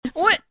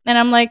And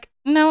I'm like,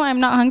 no, I'm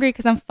not hungry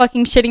because I'm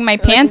fucking shitting my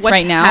pants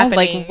right now.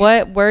 Happening?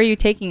 Like, where are you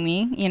taking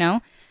me? You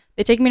know,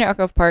 they take me to Elk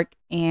Grove Park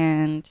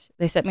and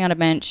they set me on a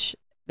bench.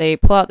 They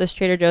pull out this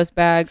Trader Joe's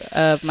bag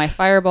of my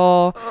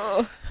Fireball,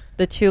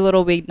 the 2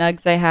 little weed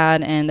nugs I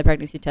had, and the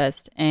pregnancy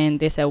test. And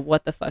they said,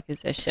 what the fuck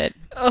is this shit?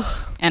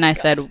 And I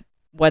said,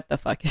 what the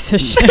fuck is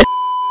this shit?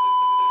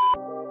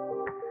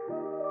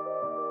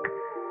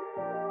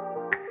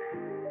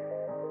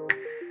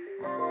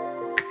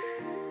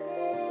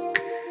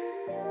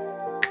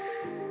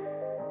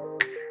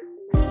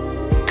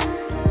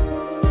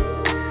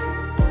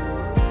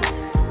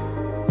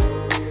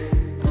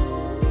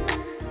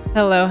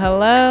 Hello,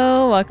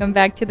 hello. Welcome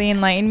back to the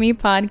Enlighten Me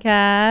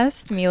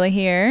podcast. Mila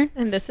here.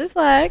 And this is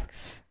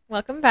Lex.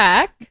 Welcome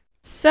back.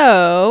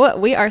 So,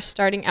 we are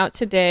starting out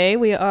today.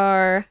 We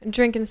are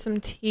drinking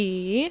some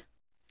tea.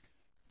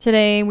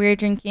 Today, we're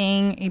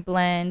drinking a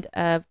blend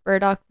of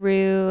burdock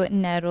root,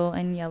 nettle,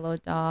 and yellow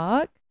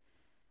dock.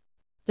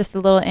 Just a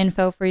little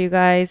info for you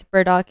guys.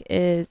 Burdock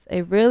is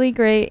a really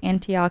great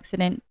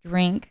antioxidant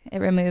drink. It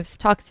removes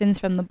toxins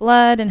from the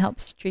blood and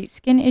helps treat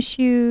skin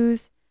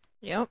issues.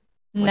 Yep.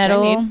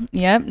 Nettle,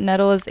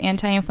 nettle is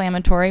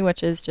anti-inflammatory,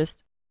 which is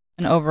just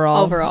an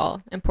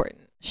overall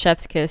important.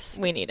 Chef's kiss.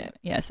 We need it.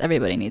 Yes,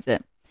 everybody needs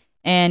it.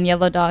 And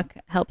yellow dock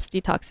helps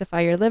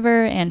detoxify your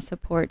liver and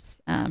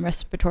supports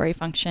respiratory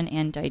function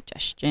and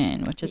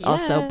digestion, which is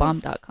also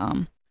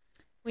bomb.com.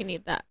 We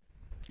need that.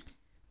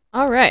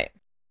 All right.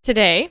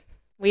 Today,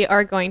 we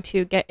are going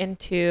to get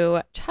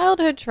into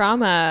childhood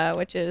trauma,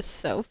 which is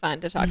so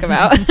fun to talk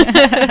about.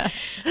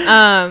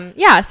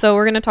 So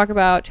we're going to talk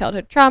about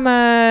childhood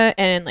trauma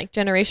and like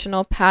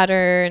generational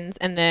patterns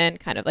and then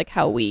kind of like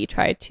how we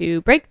try to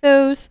break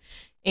those.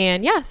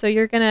 And so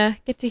you're going to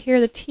get to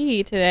hear the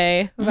tea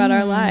today about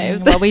our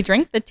lives. While we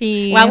drink the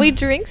tea. While we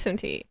drink some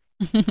tea.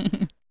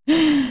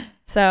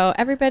 So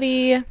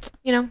everybody,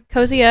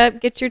 cozy up,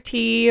 get your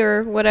tea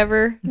or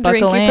whatever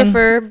drink you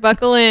prefer.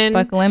 Buckle in.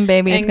 Buckle in,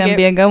 baby. It's going to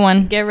be a good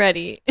one. Get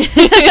ready.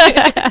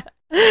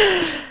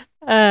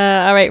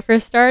 All right. For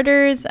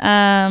starters,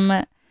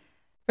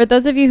 for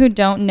those of you who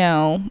don't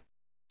know,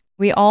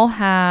 we all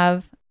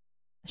have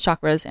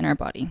chakras in our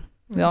body.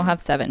 We all have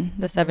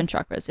the 7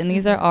 chakras. And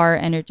these are our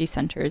energy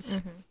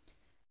centers.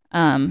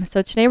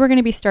 So today we're going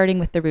to be starting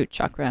with the root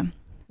chakra,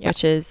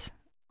 which is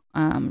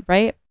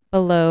right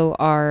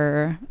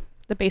below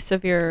the base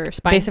of your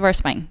spine. Base of our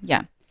spine,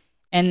 yeah.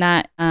 And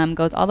that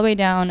goes all the way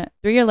down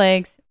through your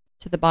legs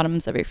to the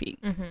bottoms of your feet.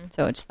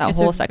 So it's that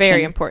whole section. It's a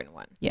very important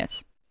one.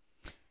 Yes.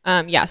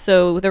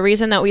 So the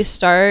reason that we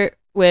start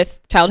with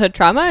childhood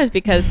trauma is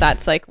because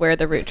that's like where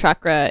the root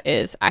chakra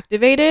is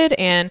activated.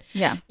 And,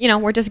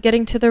 we're just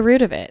getting to the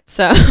root of it.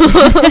 So,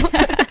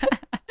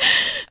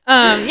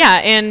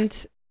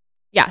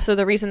 so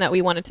the reason that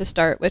we wanted to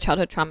start with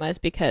childhood trauma is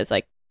because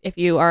like, if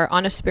you are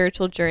on a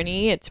spiritual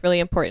journey, it's really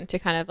important to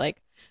kind of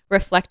like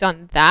reflect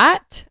on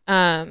that.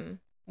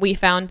 We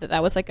found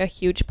that was like a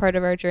huge part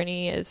of our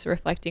journey is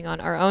reflecting on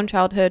our own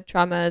childhood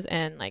traumas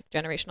and like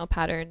generational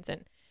patterns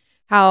and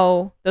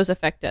how those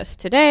affect us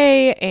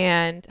today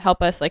and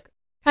help us like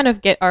kind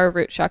of get our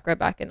root chakra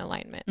back in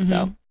alignment.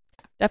 So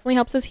definitely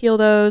helps us heal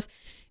those.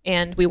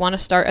 And we want to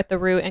start at the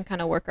root and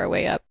kind of work our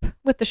way up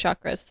with the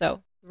chakras.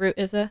 So root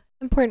is an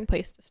important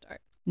place to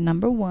start.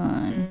 Number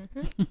 1.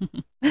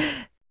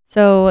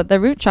 So the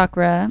root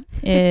chakra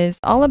is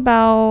all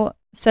about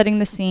setting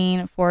the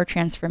scene for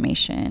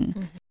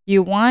transformation.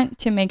 You want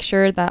to make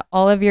sure that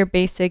all of your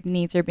basic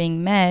needs are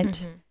being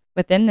met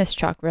within this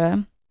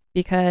chakra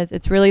because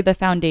it's really the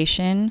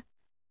foundation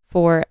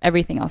for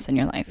everything else in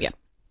your life. Yeah,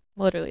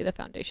 literally the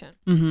foundation.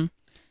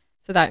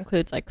 So that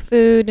includes like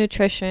food,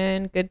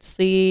 nutrition, good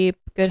sleep,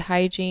 good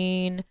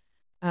hygiene,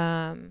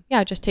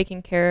 just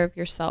taking care of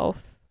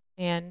yourself.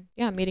 And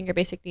meeting your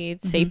basic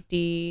needs,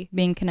 safety.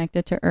 Being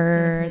connected to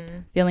earth,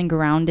 feeling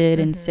grounded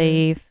and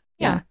safe.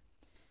 Yeah.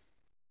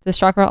 This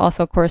chakra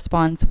also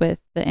corresponds with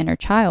the inner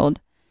child.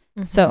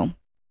 So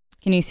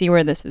can you see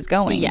where this is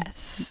going?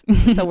 Yes.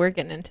 So we're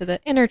getting into the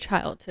inner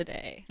child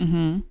today.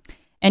 And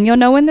you'll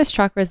know when this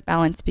chakra is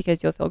balanced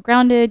because you'll feel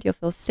grounded, you'll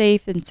feel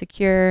safe and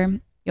secure.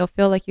 You'll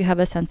feel like you have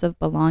a sense of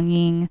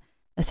belonging,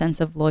 a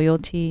sense of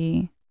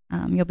loyalty.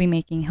 You'll be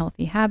making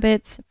healthy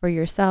habits for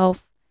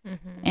yourself.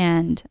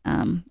 And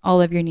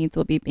all of your needs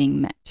will be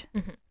being met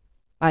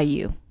by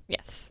you.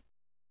 Yes,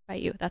 by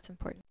you. That's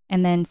important.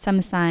 And then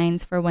some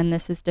signs for when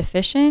this is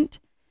deficient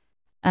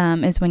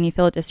is when you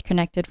feel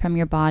disconnected from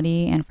your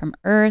body and from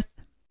earth.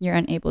 You're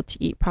unable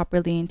to eat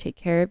properly and take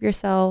care of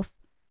yourself.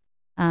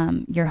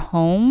 Your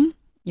home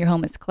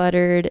is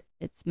cluttered.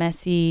 It's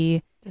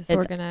messy.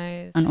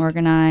 Disorganized. It's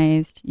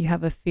unorganized. You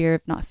have a fear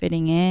of not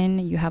fitting in.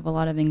 You have a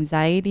lot of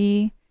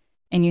anxiety.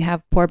 And you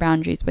have poor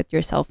boundaries with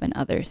yourself and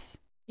others.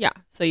 Yeah,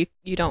 so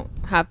you don't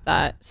have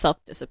that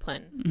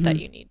self-discipline that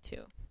you need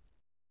to.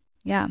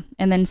 Yeah,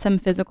 and then some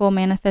physical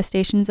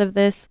manifestations of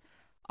this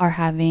are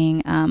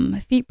having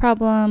feet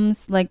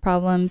problems, leg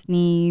problems,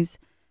 knees,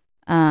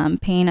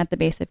 pain at the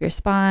base of your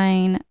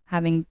spine,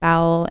 having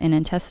bowel and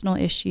intestinal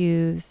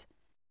issues,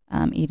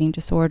 eating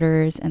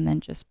disorders, and then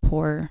just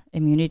poor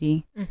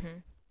immunity.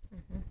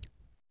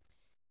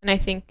 And I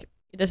think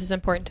this is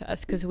important to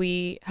us because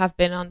we have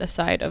been on the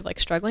side of like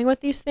struggling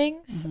with these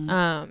things.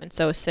 And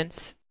so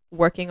since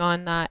working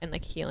on that and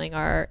like healing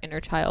our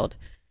inner child,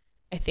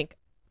 I think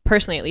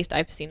personally, at least,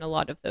 I've seen a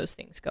lot of those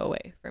things go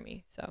away for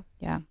me. So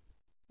yeah.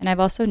 And I've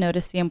also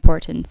noticed the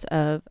importance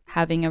of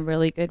having a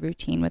really good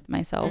routine with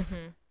myself.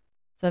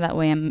 So that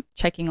way I'm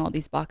checking all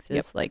these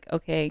boxes. Like,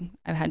 okay,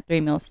 I've had 3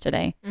 meals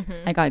today.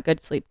 I got good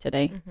sleep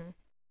today.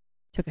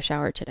 Took a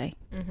shower today.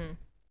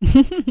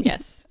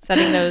 Yes.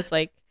 Setting those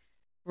like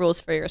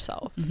rules for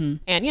yourself.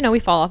 And, you know, we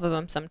fall off of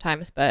them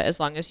sometimes, but as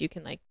long as you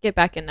can like get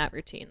back in that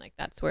routine, like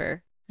that's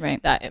where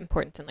that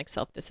importance and like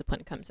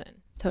self-discipline comes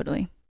in.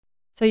 Totally.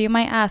 So you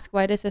might ask,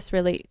 why does this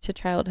relate to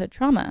childhood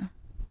trauma?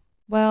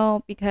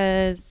 Well,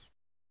 because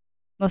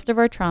most of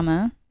our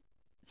trauma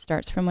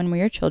starts from when we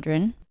were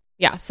children.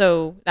 Yeah,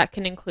 so that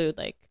can include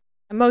like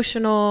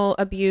emotional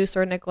abuse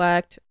or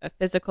neglect,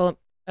 physical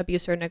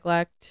abuse or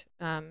neglect,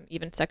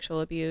 even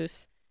sexual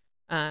abuse.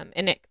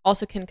 And it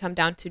also can come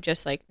down to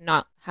just like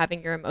not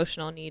having your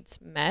emotional needs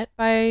met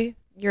by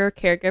your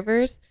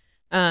caregivers.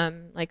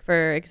 Like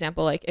for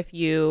example, like if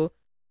you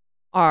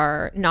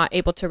are not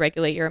able to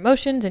regulate your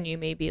emotions and you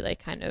may be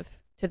like kind of,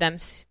 to them,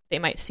 they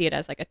might see it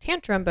as like a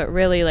tantrum, but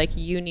really like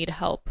you need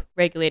help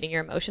regulating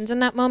your emotions in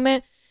that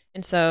moment.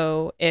 And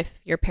so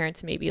if your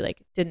parents maybe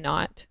like did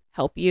not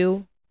help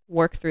you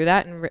work through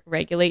that and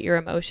regulate your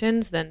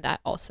emotions, then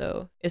that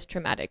also is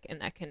traumatic, and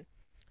that can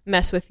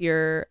mess with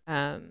your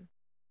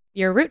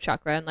root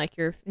chakra and like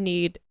your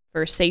need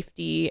for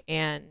safety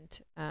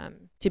and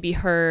to be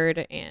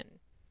heard and,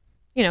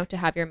 you know, to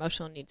have your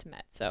emotional needs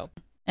met. So,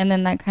 and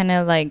then that kind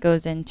of like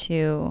goes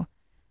into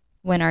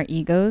when our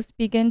egos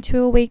begin to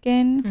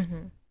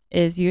awaken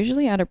is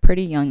usually at a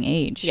pretty young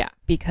age. Yeah.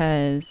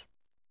 Because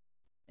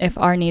if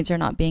our needs are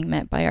not being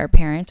met by our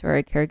parents or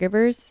our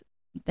caregivers,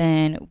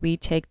 then we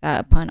take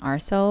that upon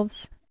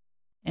ourselves.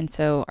 And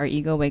so our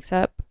ego wakes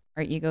up.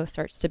 Our ego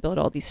starts to build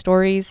all these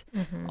stories.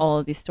 All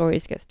of these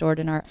stories get stored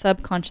in our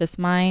subconscious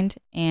mind.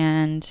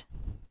 And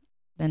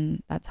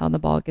then that's how the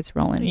ball gets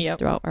rolling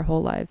throughout our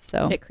whole lives.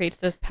 So it creates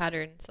those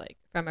patterns, like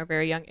from a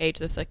very young age,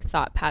 those like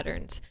thought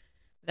patterns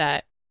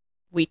that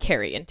we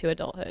carry into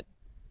adulthood.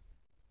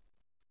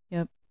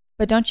 Yep.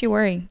 But don't you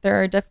worry.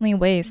 There are definitely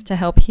ways to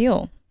help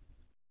heal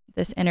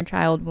this inner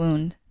child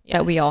wound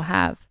that we all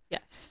have.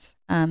 Yes.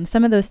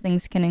 Some of those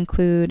things can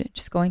include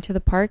just going to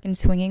the park and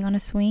swinging on a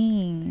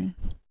swing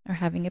or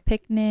having a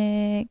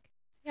picnic.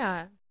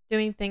 Yeah.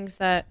 Doing things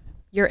that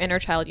your inner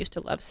child used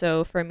to love.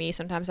 So for me,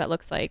 sometimes that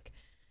looks like,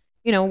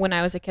 you know, when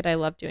I was a kid, I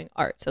loved doing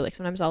art. So like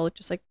sometimes I'll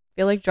just like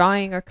feel like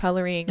drawing or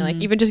coloring, like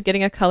even just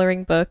getting a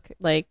coloring book,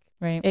 like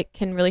it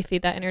can really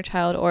feed that inner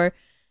child. Or,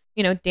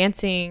 you know,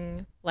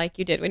 dancing like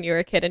you did when you were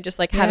a kid and just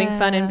like having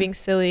fun and being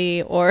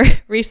silly. Or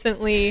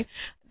recently,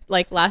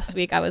 like last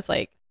week, I was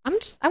like, I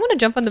want to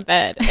jump on the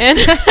bed. And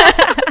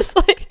I was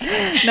like,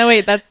 no,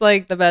 wait, that's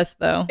like the best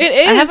though. It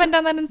is. I haven't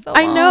done that in so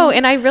long. I know.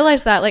 And I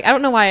realized that, like, I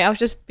don't know why. I was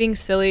just being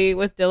silly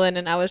with Dylan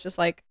and I was just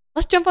like,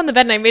 let's jump on the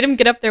bed. And I made him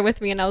get up there with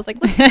me. And I was like,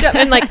 let's jump.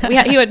 And like,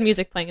 he had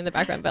music playing in the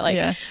background, but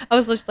like, I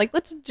was just like,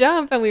 let's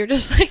jump. And we were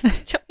just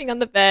like jumping on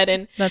the bed.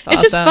 And that's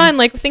it's just fun.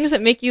 Like things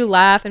that make you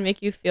laugh and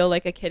make you feel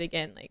like a kid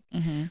again. Like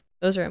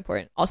those are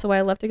important. Also why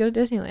I love to go to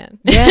Disneyland.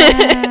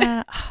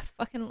 Yeah. I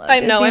fucking love Disneyland. I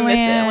know. I miss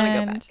it. I want to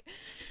go back.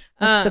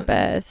 That's the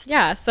best.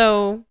 Yeah.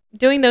 So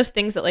doing those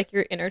things that like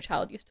your inner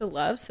child used to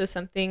love. So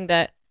something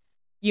that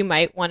you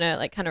might want to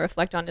like kind of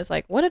reflect on is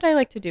like, what did I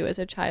like to do as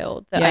a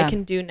child that I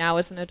can do now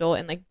as an adult,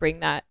 and like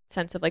bring that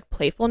sense of like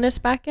playfulness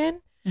back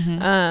in.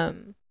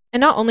 And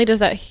not only does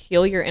that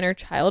heal your inner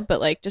child, but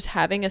like just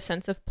having a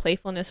sense of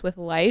playfulness with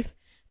life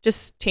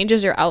just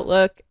changes your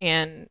outlook.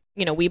 And,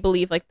 you know, we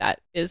believe like that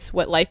is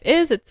what life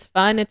is. It's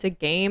fun. It's a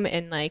game.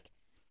 And like,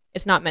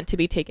 it's not meant to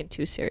be taken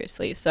too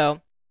seriously.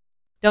 So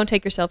don't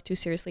take yourself too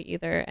seriously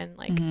either. And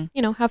like,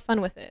 you know, have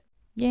fun with it.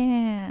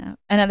 Yeah.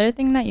 Another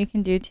thing that you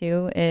can do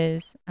too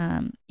is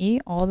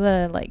eat all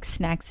the like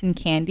snacks and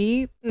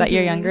candy that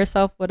your younger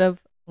self would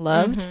have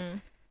loved.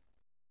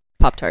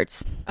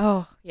 Pop-Tarts.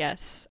 Oh,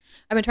 yes.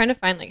 I've been trying to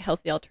find like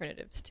healthy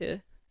alternatives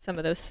to some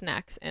of those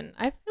snacks, and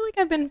I feel like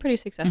I've been pretty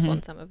successful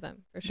in some of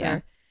them for sure. Yeah.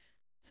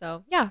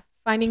 So yeah,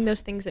 finding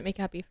those things that make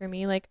you happy for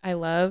me. Like I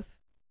love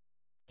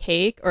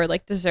cake or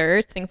like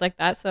desserts, things like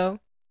that. So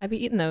I'd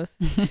be eating those.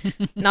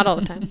 Not all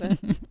the time, but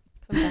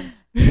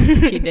sometimes.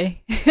 Cheat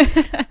day.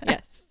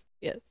 Yes.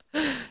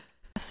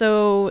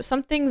 So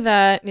something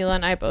that Mila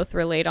and I both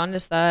relate on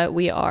is that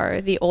we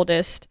are the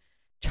oldest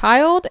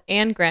child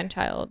and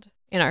grandchild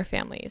in our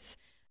families.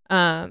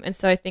 And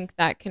so I think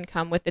that can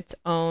come with its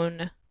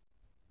own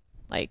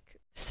like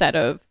set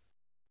of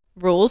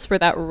rules for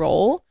that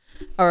role,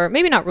 or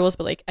maybe not rules,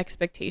 but like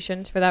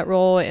expectations for that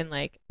role, and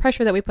like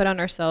pressure that we put on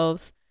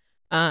ourselves.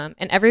 And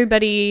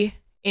everybody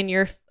in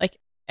your, like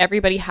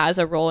everybody has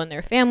a role in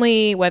their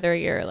family, whether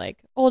you're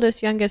like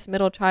oldest, youngest,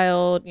 middle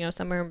child, you know,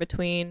 somewhere in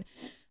between.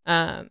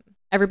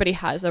 Everybody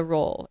has a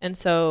role. And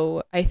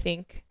so I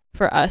think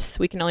for us,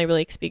 we can only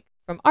really speak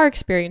from our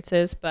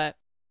experiences, but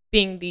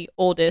being the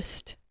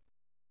oldest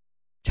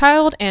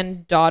child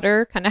and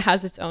daughter kind of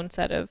has its own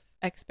set of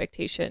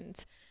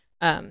expectations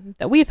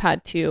that we've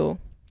had to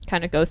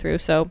kind of go through.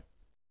 So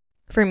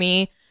for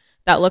me,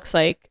 that looks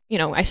like,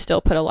 I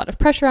still put a lot of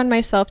pressure on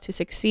myself to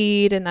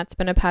succeed, and that's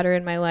been a pattern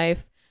in my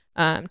life,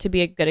 to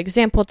be a good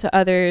example to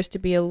others, to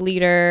be a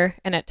leader,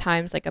 and at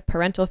times like a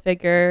parental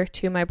figure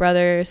to my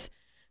brothers.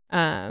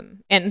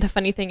 And the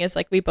funny thing is,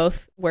 like, we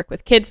both work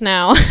with kids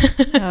now.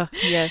 Oh,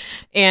 yes.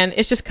 And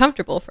it's just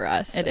comfortable for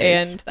us. It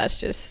is. And that's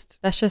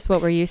just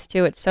what we're used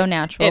to. It's so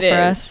natural for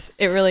us.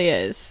 It really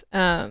is.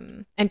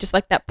 And just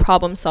like that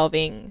problem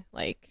solving,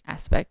 like,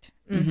 aspect.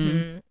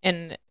 Mm-hmm.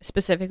 And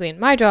specifically in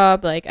my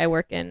job, like, I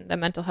work in the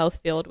mental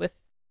health field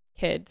with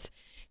kids,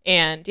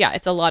 and yeah,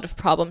 it's a lot of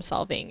problem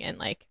solving. And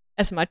like,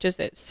 as much as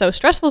it's so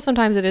stressful,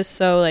 sometimes it is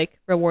so like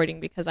rewarding,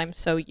 because I'm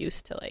so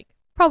used to like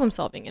problem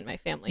solving in my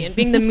family and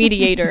being the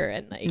mediator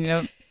and like,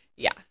 Yep.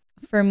 Yeah.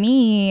 For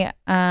me,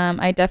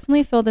 I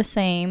definitely feel the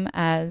same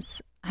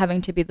as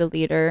having to be the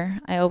leader.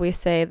 I always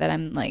say that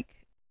I'm like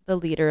the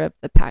leader of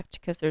the pact,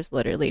 because there's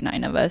literally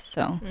 9 of us,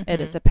 so it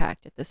is a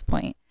pact at this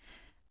point.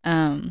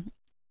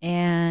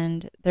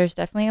 And there's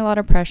definitely a lot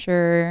of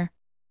pressure.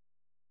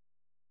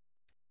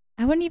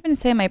 I wouldn't even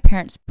say my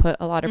parents put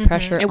a lot of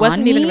pressure on me. It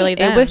wasn't even really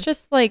them. It was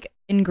just like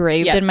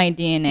engraved in my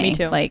DNA. Me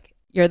too. Like,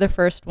 you're the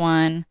first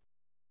one,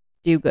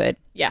 do good.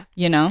 Yeah.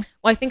 Well,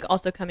 I think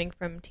also coming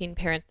from teen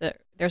parents,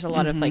 that there's a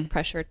lot of like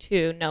pressure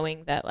too,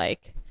 knowing that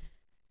like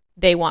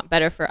they want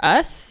better for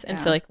us. And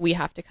so like we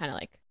have to kind of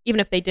like,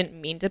 even if they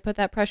didn't mean to put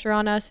that pressure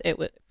on us, it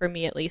would, for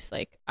me at least,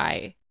 like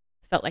I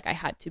felt like I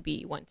had to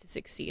be one to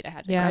succeed. I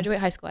had to graduate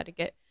high school. I had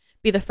to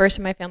be the first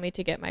in my family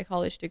to get my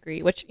college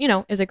degree, which,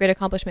 is a great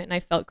accomplishment. And I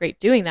felt great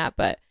doing that,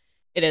 but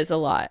it is a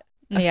lot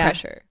of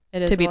pressure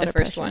to be the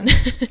first one.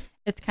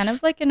 It's kind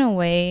of like, in a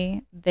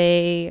way,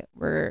 they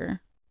were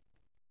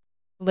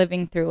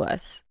living through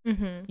us,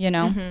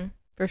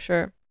 For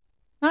sure.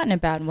 Not in a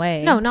bad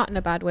way. No, not in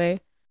a bad way.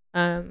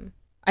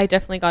 I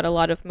definitely got a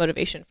lot of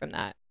motivation from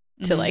that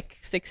to like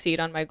succeed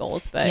on my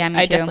goals, but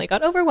I definitely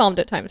got overwhelmed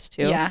at times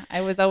too. Yeah,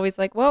 I was always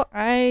like, well,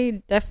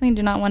 I definitely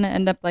do not want to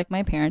end up like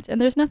my parents,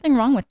 and there's nothing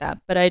wrong with that,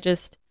 but I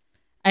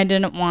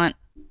didn't want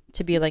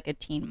to be like a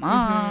teen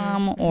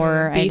mom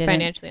or be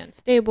financially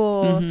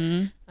unstable.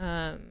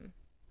 And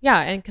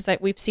because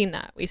we've seen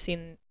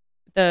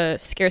the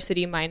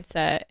scarcity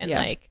mindset and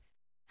like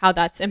how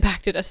that's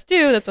impacted us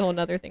too. That's a whole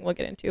nother thing we'll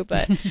get into,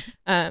 but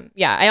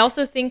I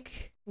also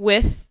think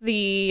with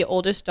the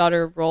oldest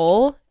daughter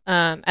role,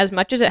 as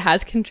much as it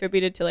has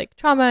contributed to like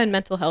trauma and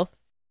mental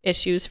health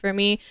issues for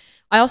me,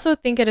 I also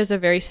think it is a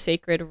very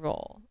sacred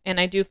role, and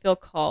I do feel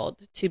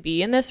called to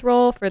be in this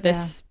role for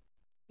this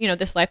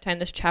this lifetime,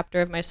 this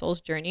chapter of my soul's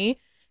journey.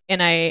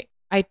 And I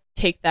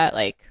take that,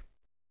 like,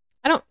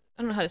 I don't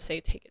know how to say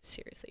take it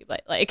seriously,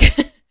 but like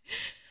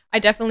I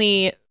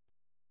definitely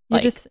you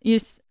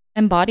just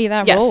embody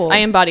that role. Yes, I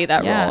embody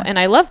that role, and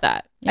I love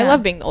that. Yeah. I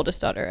love being the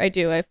oldest daughter. I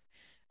do.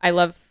 I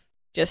love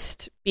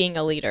just being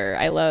a leader.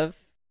 I love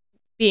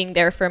being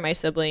there for my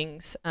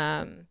siblings,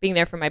 being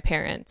there for my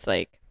parents.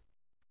 Like,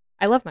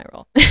 I love my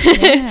role,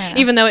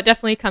 even though it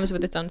definitely comes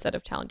with its own set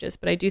of challenges.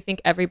 But I do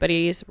think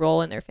everybody's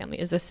role in their family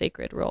is a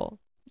sacred role.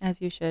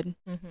 As you should.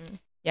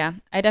 Yeah,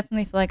 I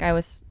definitely feel like I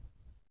was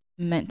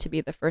meant to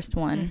be the first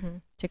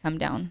one to come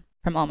down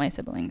from all my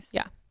siblings.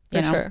 Yeah,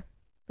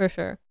 for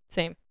sure.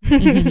 Same.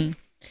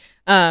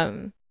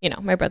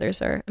 My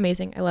brothers are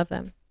amazing. I love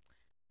them.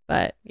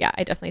 But yeah,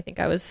 I definitely think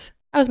I was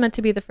meant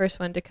to be the first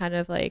one to kind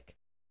of like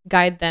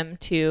guide them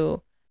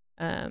to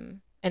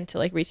and to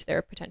like reach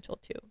their potential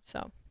too.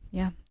 So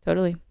yeah,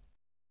 totally.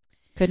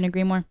 Couldn't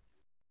agree more.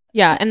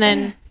 Yeah, and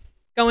then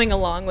going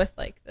along with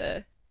like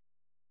the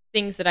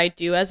things that I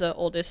do as an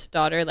oldest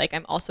daughter, like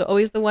I'm also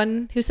always the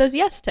one who says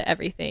yes to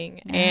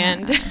everything.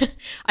 And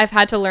I've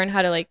had to learn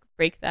how to like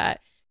break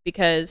that,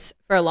 because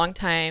for a long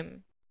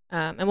time,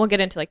 and we'll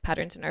get into like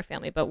patterns in our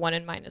family, but one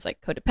in mine is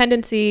like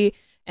codependency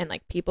and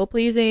like people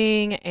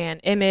pleasing and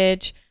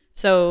image.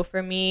 So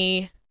for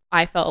me,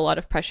 I felt a lot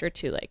of pressure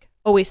to like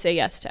always say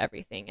yes to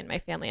everything in my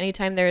family.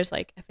 Anytime there's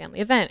like a family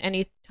event,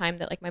 anytime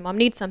that like my mom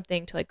needs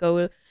something, to like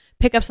go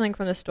pick up something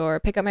from the store,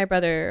 pick up my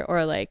brother,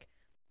 or like,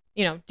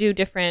 do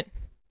different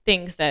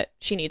things that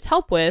she needs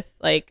help with,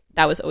 like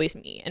that was always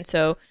me. And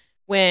so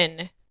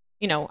when,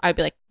 I'd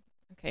be like,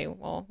 okay,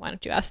 well, why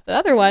don't you ask the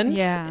other ones?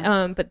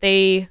 Yeah. But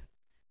they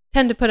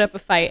tend to put up a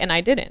fight, and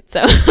I didn't.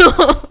 So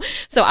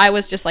so I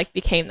was just like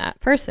became that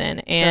person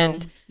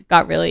and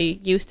got really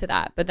used to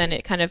that. But then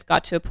it kind of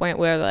got to a point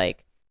where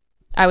like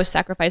I was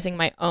sacrificing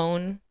my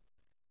own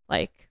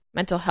like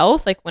mental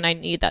health, like when I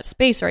need that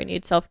space, or I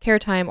need self-care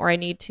time, or I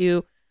need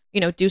to,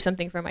 do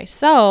something for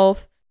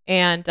myself,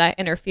 and that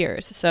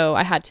interferes. So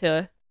I had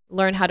to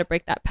learn how to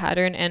break that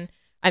pattern, and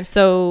I'm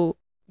so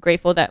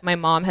grateful that my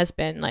mom has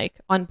been like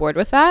on board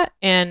with that.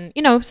 And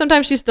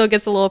sometimes she still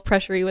gets a little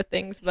pressury with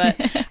things, but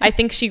I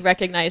think she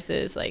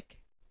recognizes like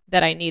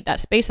that I need that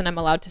space, and I'm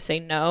allowed to say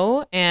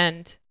no.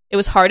 And it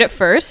was hard at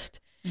first,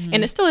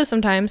 and it still is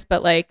sometimes,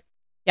 but like,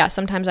 yeah,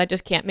 sometimes I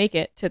just can't make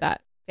it to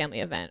that family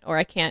event, or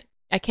I can't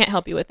I can't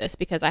help you with this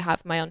because I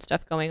have my own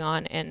stuff going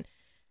on. And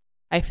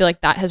I feel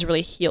like that has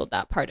really healed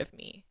that part of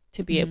me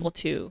to be able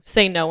to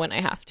say no when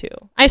I have to.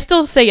 I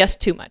still say yes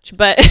too much,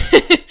 but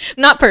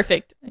not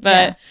perfect.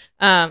 But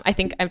I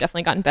think I've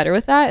definitely gotten better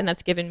with that, and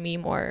that's given me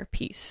more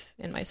peace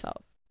in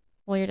myself.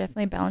 Well, you're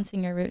definitely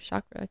balancing your root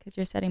chakra because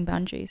you're setting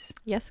boundaries.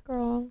 Yes,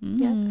 girl.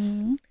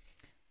 Yes.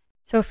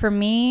 So for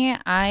me,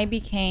 I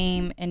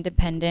became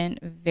independent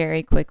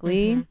very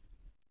quickly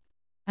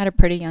at a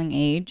pretty young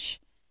age.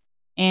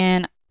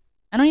 And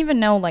I don't even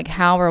know like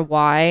how or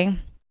why,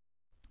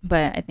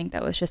 but I think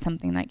that was just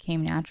something that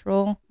came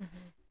natural.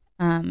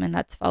 And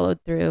that's followed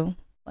through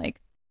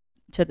like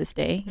to this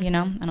day, you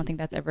know. I don't think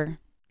that's ever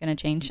going to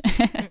change.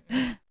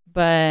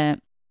 But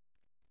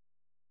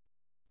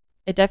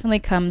it definitely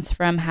comes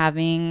from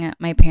having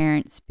my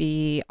parents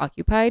be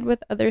occupied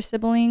with other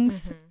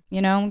siblings,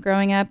 you know,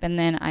 growing up. And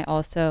then I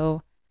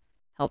also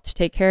helped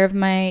take care of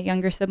my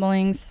younger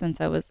siblings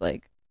since I was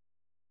like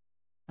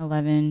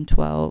 11,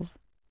 12.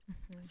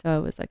 So I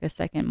was like a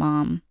second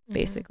mom,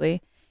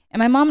 basically. And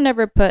my mom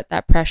never put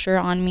that pressure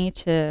on me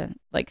to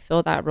like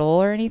fill that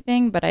role or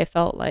anything, but I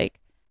felt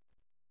like,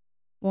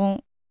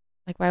 well,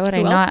 like why would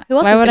I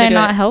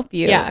not help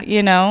you? Yeah.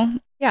 You know?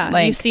 Yeah.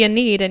 Like, you see a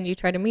need and you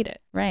try to meet it.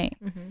 Right.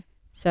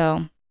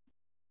 So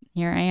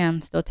here I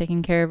am still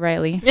taking care of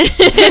Riley.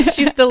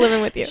 She's still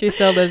living with you. She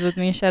still lives with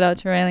me. Shout out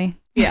to Riley.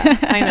 Yeah,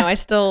 I know. I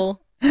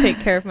still take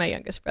care of my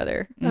youngest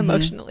brother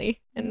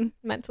emotionally and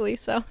mentally.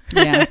 So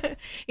yeah.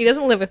 He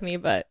doesn't live with me,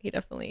 but he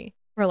definitely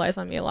relies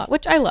on me a lot,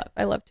 which I love.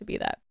 I love to be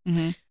that.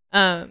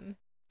 What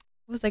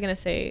was I going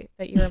to say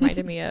that you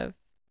reminded me of?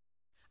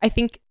 I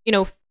think, you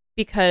know,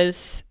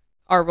 because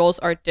our roles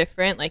are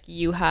different, like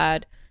you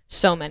had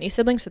so many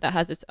siblings, so that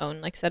has its own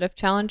like set of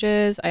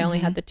challenges. I only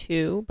had the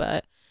 2,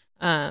 but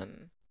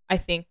I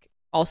think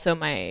also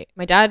my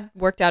dad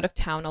worked out of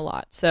town a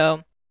lot,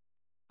 so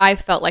I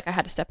felt like I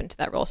had to step into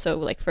that role. So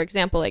like, for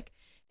example, like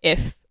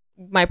if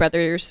my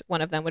brothers,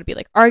 one of them would be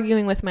like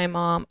arguing with my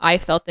mom, I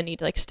felt the need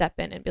to like step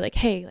in and be like,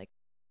 hey, like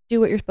do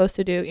what you're supposed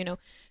to do, you know,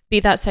 be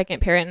that second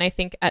parent. And I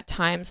think at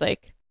times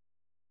like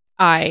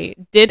I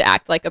did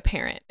act like a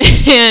parent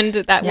and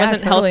that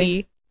wasn't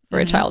healthy for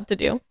a child to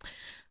do.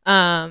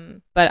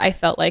 But I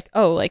felt like,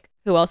 oh, like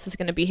who else is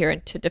going to be here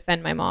and to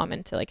defend my mom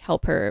and to like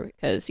help her,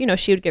 because, you know,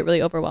 she would get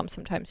really overwhelmed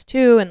sometimes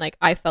too. And like,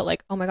 I felt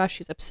like, oh my gosh,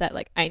 she's upset.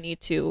 Like I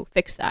need to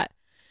fix that.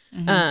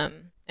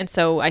 And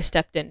so I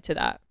stepped into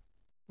that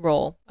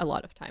role a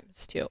lot of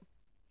times too.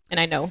 And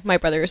I know my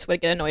brothers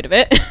would get annoyed of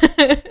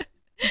it.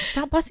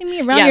 Stop bossing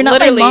me around. You're not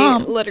my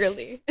mom.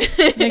 Literally.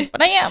 Like,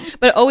 but I am.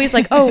 But always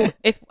like, oh,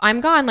 if I'm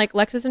gone, like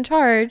Lex is in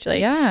charge. Like,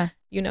 yeah.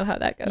 You know how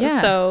that goes.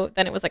 Yeah. So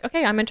then it was like,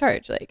 okay, I'm in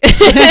charge. Like,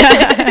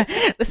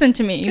 listen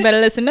to me. You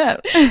better listen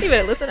up. You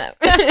better listen up.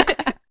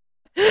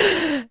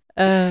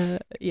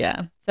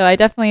 Yeah. So I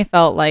definitely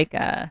felt like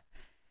that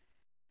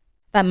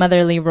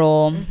motherly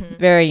role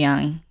very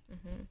young.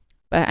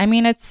 But I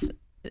mean, it's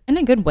in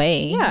a good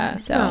way. Yeah.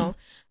 So no.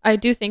 I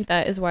do think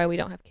that is why we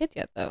don't have kids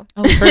yet, though.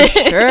 Oh, for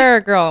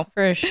sure, girl.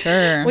 For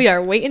sure. We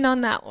are waiting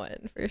on that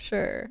one, for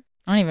sure.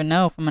 I don't even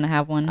know if I'm going to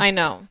have one. I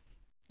know.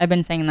 I've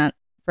been saying that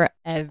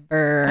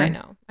forever. I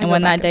know. And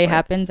when that day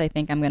happens, I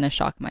think I'm going to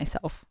shock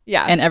myself.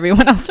 Yeah. And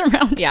everyone else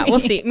around me. Yeah, we'll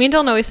see. Me and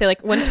Dylan always say,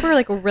 like, once we're,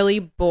 like, really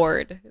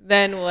bored,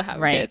 then we'll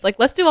have kids. Like,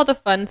 let's do all the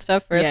fun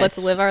stuff first. Yes. Let's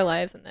live our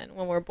lives. And then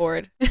when we're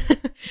bored,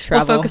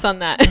 we'll focus on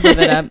that. Live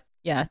it up.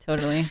 Yeah,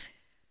 totally.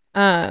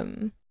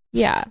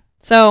 Yeah.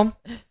 So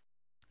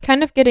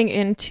kind of getting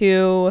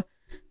into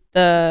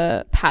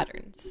the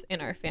patterns in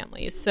our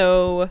families.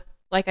 So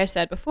like I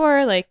said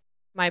before, like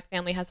my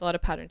family has a lot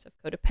of patterns of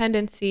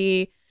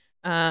codependency,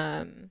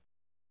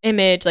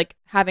 image, like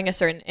having a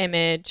certain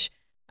image,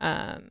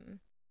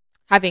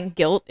 having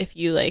guilt if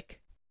you like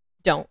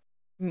don't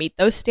meet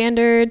those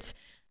standards,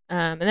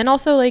 and then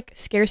also like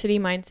scarcity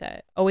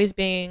mindset, always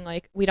being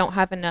like we don't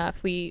have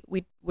enough,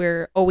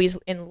 we're always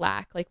in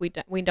lack, like we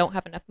don't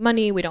have enough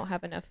money, we don't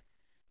have enough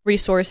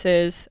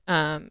resources,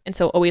 and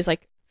so always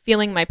like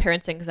feeling my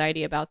parents'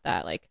 anxiety about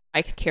that. Like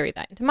I could carry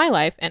that into my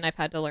life, and I've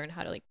had to learn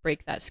how to like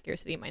break that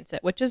scarcity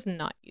mindset, which is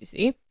not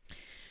easy.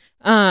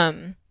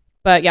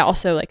 But yeah,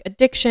 also like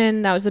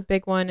addiction, that was a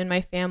big one in my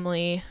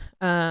family.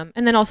 And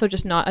then also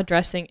just not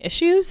addressing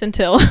issues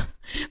until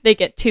they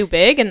get too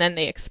big and then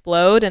they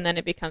explode and then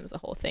it becomes a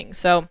whole thing.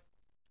 So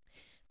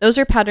those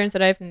are patterns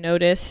that I've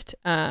noticed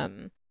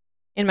in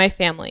my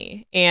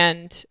family,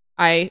 and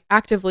I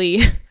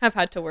actively have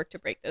had to work to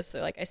break those. So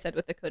like I said,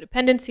 with the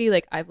codependency,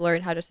 like I've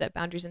learned how to set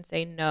boundaries and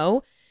say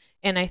no.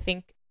 And I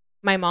think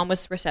my mom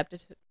was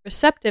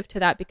receptive to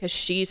that because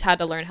she's had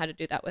to learn how to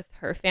do that with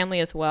her family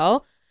as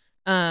well.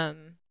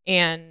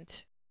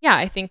 And yeah,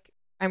 I think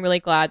I'm really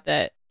glad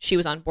that she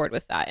was on board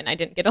with that and I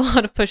didn't get a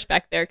lot of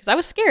pushback there because I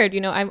was scared.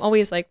 You know, I'm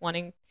always like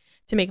wanting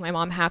to make my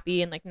mom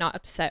happy and like not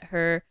upset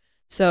her.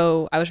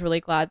 So I was really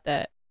glad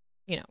that,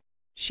 you know,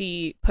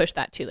 she pushed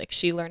that too. Like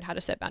she learned how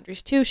to set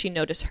boundaries too. She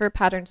noticed her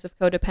patterns of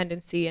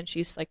codependency and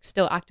she's like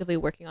still actively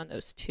working on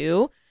those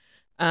too.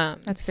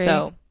 That's great.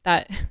 So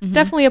that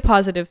definitely a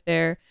positive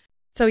there.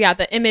 So yeah,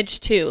 the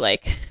image too,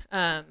 like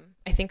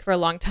I think for a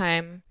long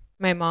time,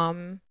 my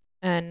mom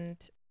and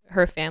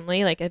her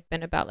family like had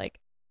been about like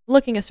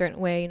looking a certain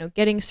way,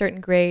 getting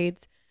certain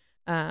grades,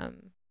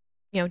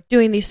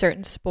 doing these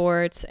certain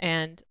sports,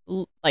 and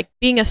like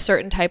being a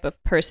certain type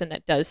of person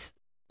that does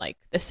like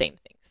the same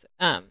things.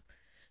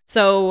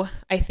 So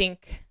I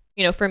think,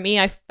 for me,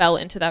 I fell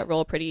into that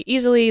role pretty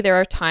easily. There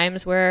are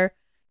times where,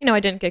 I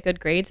didn't get good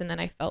grades, and then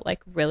I felt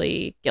like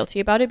really guilty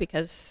about it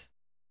because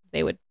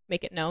they would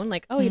make it known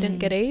like, oh, you didn't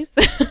get A's.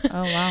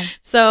 Oh, wow.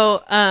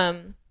 So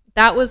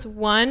that was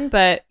one,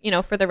 but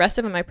for the rest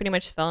of them, I pretty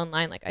much fell in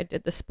line. Like I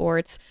did the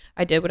sports,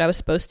 I did what I was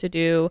supposed to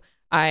do.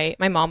 My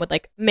mom would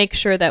like make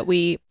sure that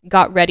we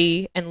got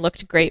ready and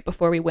looked great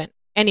before we went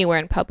anywhere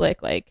in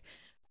public. Like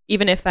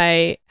even if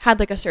I had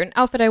like a certain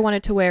outfit I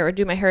wanted to wear or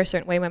do my hair a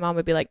certain way, my mom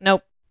would be like,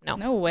 nope,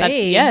 no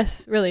way.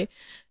 Yes, really.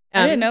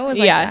 I didn't know it was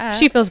like that.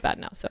 She feels bad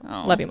now, so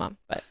love you, Mom.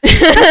 But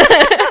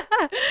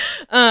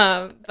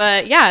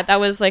but yeah, that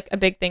was like a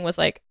big thing, was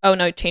like, oh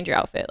no, change your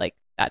outfit, like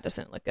that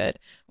doesn't look good.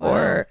 Wow.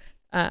 Or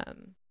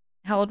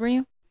how old were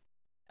you?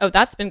 Oh,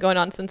 that's been going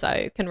on since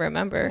I can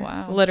remember.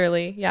 Wow.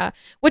 Literally, yeah.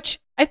 Which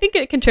I think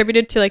it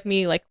contributed to like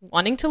me like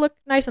wanting to look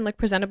nice and look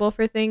presentable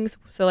for things.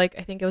 So like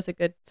I think it was a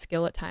good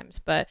skill at times,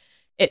 but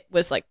it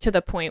was like to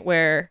the point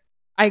where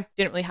I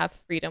didn't really have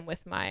freedom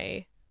with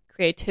my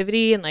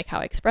creativity and like how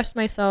I expressed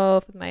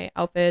myself with my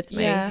outfits,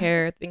 my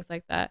hair, things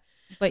like that.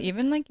 But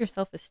even like your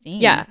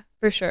self-esteem. Yeah,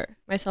 for sure.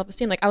 My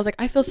self-esteem. Like I was like,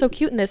 I feel so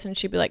cute in this, and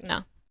she'd be like,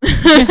 no.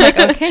 Like,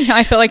 okay, now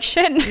I feel like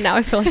shit. Now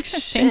I feel like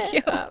shit. Thank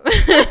you.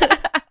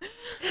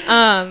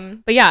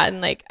 But yeah,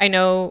 and like I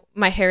know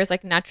my hair is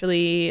like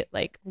naturally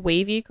like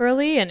wavy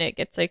curly, and it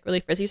gets like really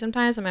frizzy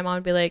sometimes, and my mom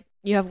would be like,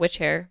 you have witch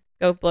hair,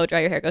 go blow dry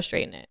your hair, go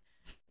straighten it.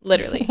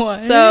 Literally. What?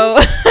 So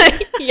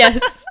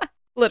yes,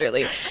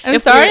 literally. I'm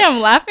sorry I'm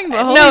laughing,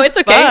 but holy no, it's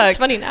okay. fuck. It's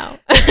funny now.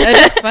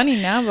 It is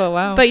funny now, but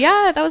wow. But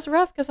yeah, that was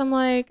rough because I'm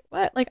like,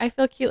 what? Like I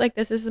feel cute like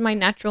this. This is my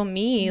natural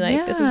me.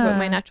 Like this is what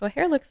my natural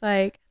hair looks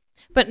like.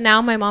 But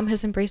now my mom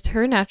has embraced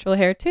her natural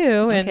hair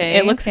too, and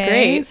it looks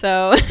great.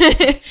 So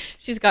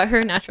she's got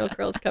her natural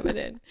curls coming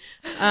in.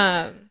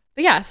 But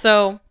yeah,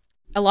 so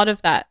a lot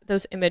of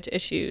those image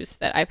issues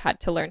that I've had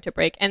to learn to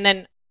break. And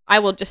then I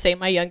will just say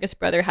my youngest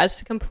brother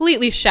has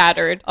completely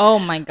shattered. Oh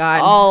my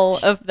God. All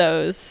of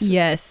those.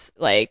 Yes.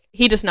 Like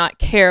he does not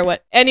care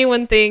what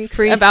anyone thinks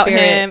about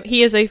him.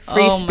 He is a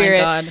free spirit.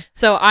 My God.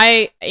 So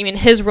I mean,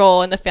 his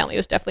role in the family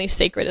was definitely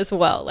sacred as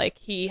well. Like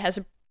he has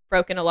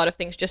broken a lot of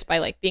things just by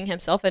like being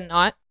himself and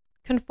not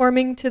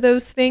conforming to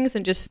those things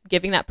and just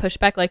giving that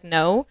pushback like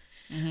no.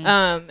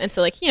 And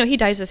so like he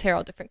dyes his hair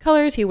all different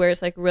colors, he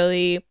wears like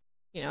really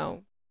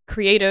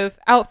creative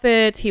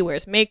outfits, he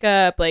wears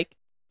makeup, like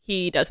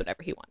he does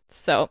whatever he wants.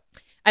 So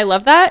I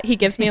love that. He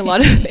gives me a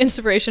lot of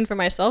inspiration for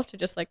myself to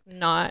just like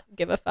not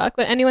give a fuck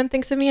what anyone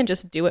thinks of me and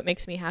just do what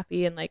makes me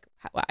happy and like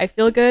I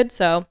feel good.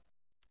 So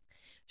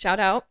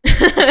shout out.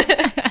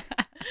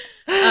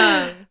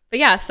 But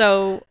yeah,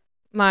 so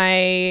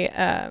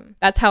my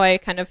that's how I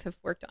kind of have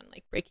worked on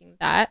like breaking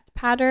that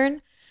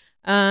pattern,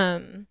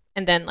 and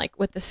then like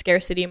with the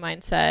scarcity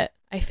mindset,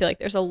 I feel like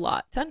there's a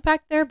lot to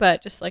unpack there,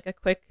 but just like a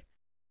quick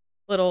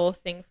little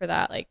thing for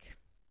that, like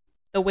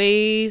the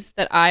ways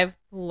that I've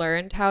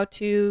learned how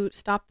to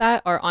stop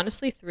that are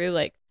honestly through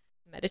like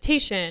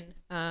meditation,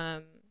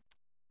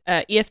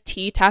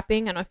 EFT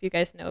tapping. I don't know if you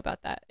guys know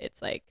about that.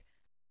 It's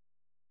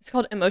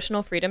called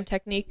emotional freedom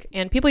technique,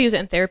 and people use it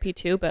in therapy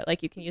too, but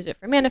like you can use it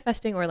for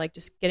manifesting or like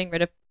just getting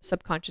rid of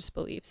subconscious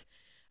beliefs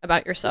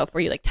about yourself,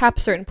 where you like tap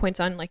certain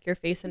points on like your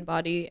face and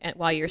body and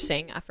while you're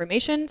saying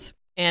affirmations,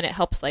 and it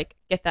helps like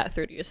get that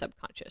through to your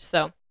subconscious.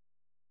 So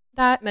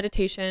that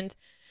meditations,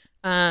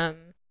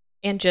 and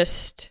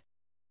just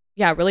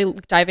really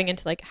diving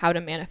into like how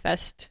to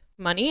manifest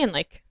money and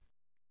like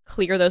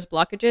clear those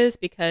blockages,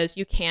 because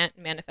you can't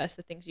manifest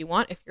the things you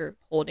want if you're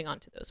holding on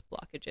to those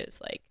blockages.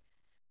 Like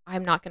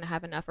I'm not going to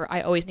have enough, or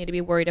I always need to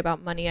be worried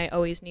about money. I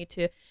always need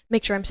to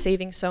make sure I'm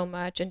saving so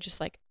much and just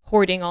like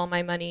hoarding all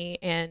my money.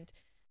 And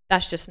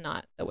that's just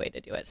not the way to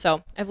do it.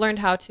 So I've learned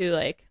how to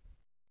like,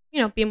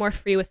 be more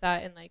free with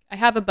that. And like, I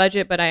have a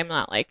budget, but I am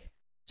not like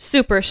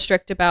super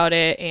strict about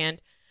it.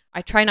 And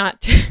I try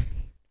not to,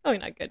 oh,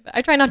 not good, but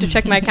I try not to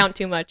check my account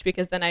too much,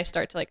 because then I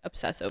start to like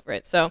obsess over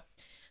it. So,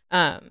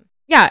 yeah.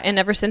 And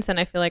ever since then,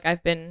 I feel like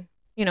I've been,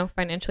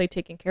 financially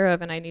taken care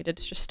of, and I needed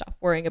to just stop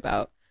worrying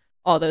about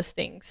all those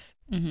things.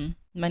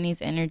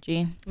 Money's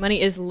energy.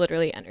 Money is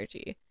literally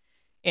energy.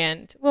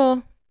 And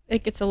well,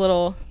 it gets a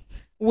little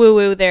woo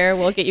woo there.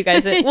 We'll get you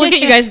guys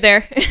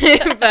there.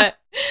 But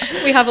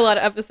we have a lot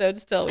of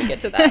episodes till we get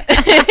to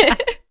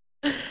that.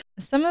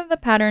 Some of the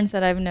patterns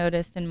that I've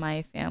noticed in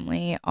my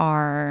family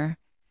are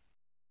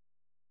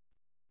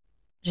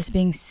just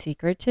being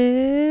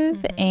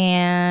secretive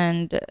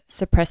and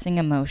suppressing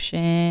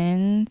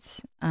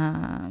emotions.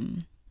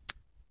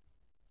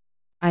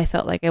 I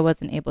felt like I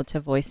wasn't able to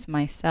voice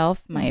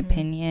myself, my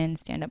opinion,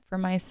 stand up for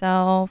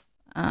myself.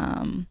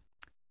 And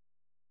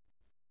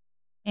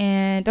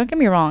don't get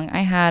me wrong, I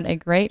had a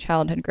great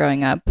childhood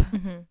growing up.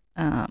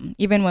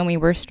 Even when we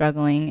were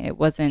struggling, it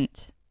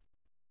wasn't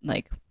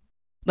like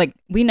like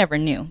we never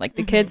knew. Like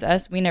the kids,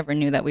 us, we never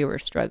knew that we were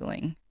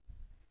struggling.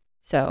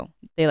 So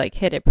they like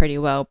hid it pretty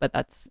well, but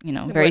that's, you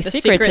know, very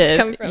secretive.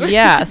 Come from.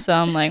 Yeah. So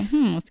I'm like,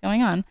 what's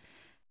going on?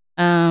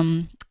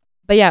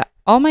 But yeah,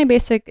 all my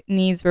basic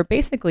needs were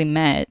basically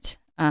met,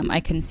 I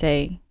can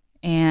say.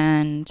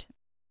 And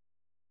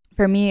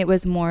for me, it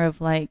was more of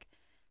like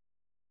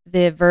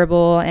the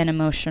verbal and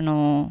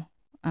emotional,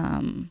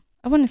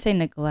 I wouldn't say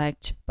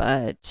neglect,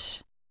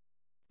 but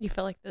You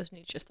felt like those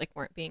needs just like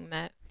weren't being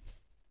met.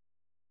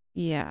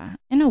 yeah,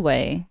 in a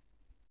way.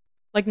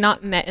 Like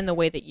not met in the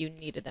way that you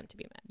needed them to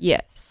be met.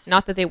 Yes.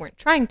 Not that they weren't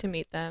trying to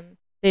meet them.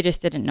 They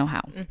just didn't know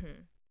how.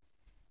 Mm-hmm.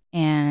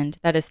 And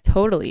that is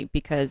totally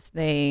because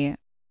they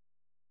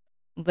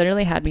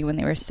literally had me when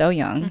they were so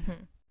young.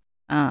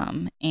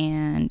 Mm-hmm.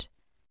 And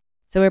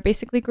so we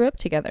basically grew up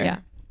together. Yeah.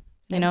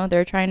 You know,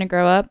 they're trying to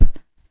grow up,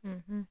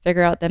 Mm-hmm.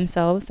 figure out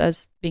themselves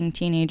as being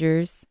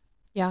teenagers,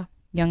 Yeah.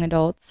 young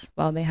adults,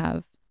 while they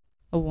have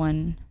a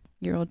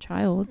 1-year-old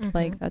child. Mhm.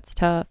 Like, that's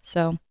tough.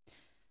 So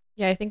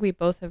Yeah, I think we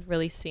both have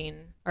really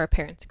seen our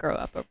parents grow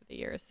up over the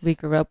years. we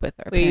grew up with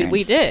our parents.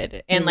 We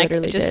did. And like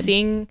literally just did.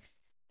 seeing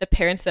the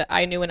parents that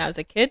I knew when I was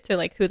a kid to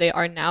like who they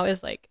are now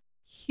is like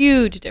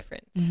huge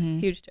difference. Mhm.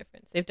 Huge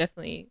difference. They've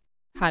definitely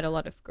had a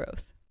lot of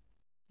growth.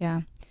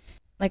 Yeah.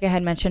 Like I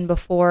had mentioned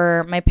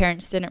before, my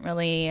parents didn't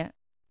really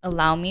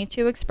allow me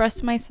to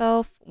express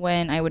myself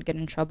when I would get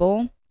in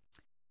trouble.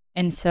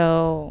 And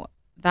so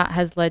that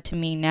has led to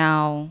me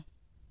now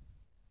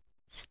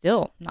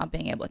still not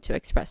being able to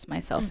express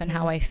myself and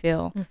how Mhm. I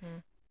feel.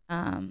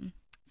 Mm-hmm.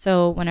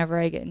 So whenever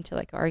I get into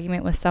like an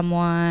argument with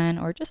someone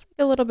or just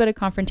like a little bit of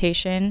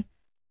confrontation,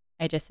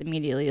 I just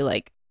immediately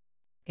like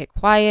get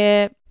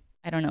quiet.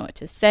 I don't know what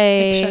to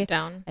say. Shut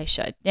down. I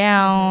shut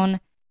down.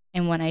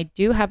 And when I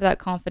do have that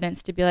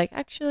confidence to be like,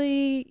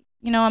 actually,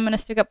 you know, I'm going to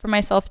stick up for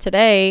myself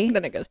today,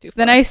 Then it goes too far.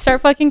 then I start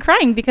fucking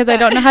crying because I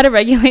don't know how to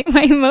regulate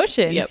my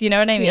emotions. Yep. You know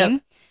what I mean?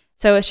 Yep.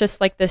 So it's just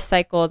like this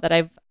cycle that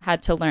I've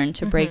had to learn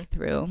to break Mhm.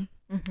 through,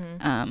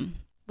 Mm-hmm.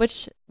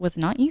 which was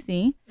not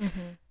easy, Mm-hmm.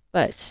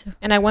 but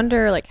And I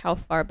wonder like how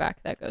far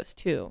back that goes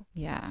too,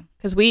 yeah.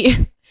 because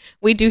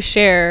we do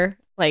share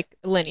like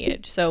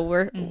lineage, so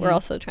we're Mhm.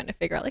 also trying to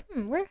figure out like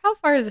how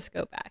far does this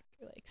go back,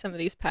 like some of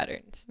these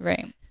patterns,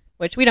 Right.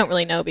 which we don't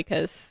really know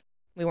because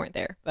we weren't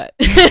there, but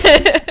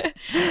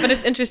but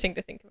it's interesting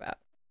to think about.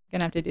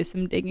 Gonna have to do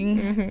some digging,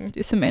 Mm-hmm.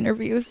 do some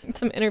interviews,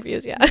 Some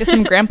interviews, yeah. get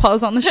some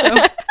grandpas on the show.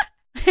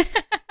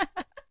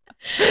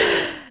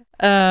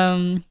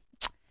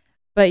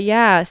 But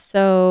yeah,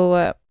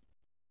 so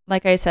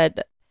like I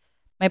said,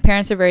 my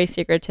parents are very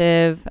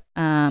secretive,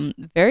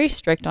 very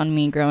strict on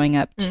me growing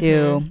up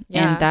too. Mhm.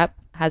 Yeah. And that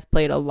has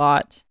played a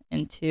lot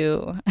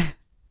into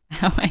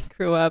how I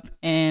grew up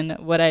and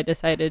what I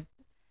decided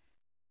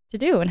to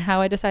do and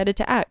how I decided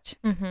to act.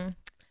 Mm-hmm.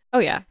 Oh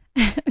yeah,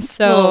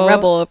 So little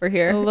rebel over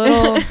here. a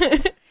little-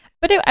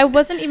 But I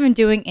wasn't even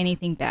doing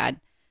anything bad.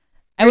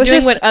 I We're was doing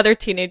just what other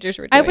teenagers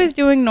were doing. I was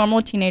doing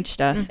normal teenage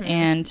stuff, Mhm.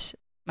 and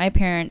my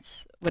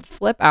parents would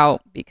flip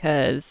out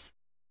because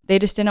they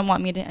just didn't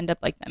want me to end up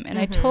like them. And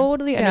I Mhm.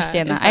 totally Yeah,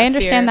 understand it was that. I that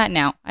understand fear. that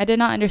now. I did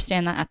not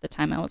understand that at the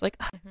time. I was like,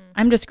 "Ugh, Mhm.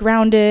 I'm just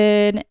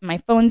grounded. My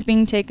phone's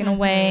being taken Mhm.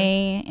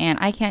 away, and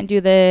I can't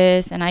do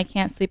this, and I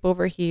can't sleep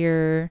over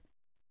here."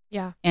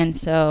 Yeah. And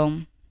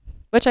so,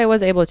 which I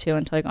was able to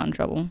until I got in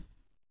trouble.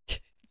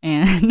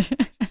 And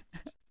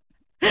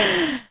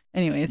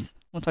anyways,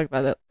 we'll talk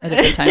about that at a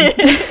good time.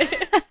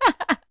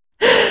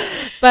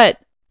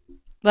 But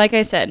like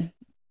I said,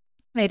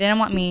 they didn't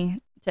want me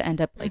to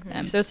end up like Mhm.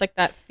 them. So it's like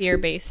that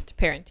fear-based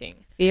parenting.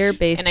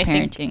 Fear-based And I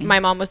parenting. think my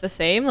mom was the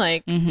same.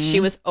 Like she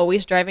Mhm. was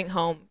always driving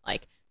home,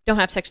 like, don't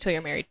have sex till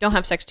you're married. Don't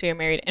have sex till you're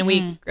married. And we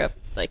Mm. grew up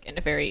like in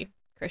a very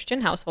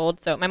Christian household.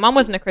 So my mom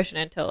wasn't a Christian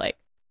until like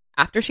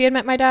after she had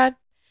met my dad.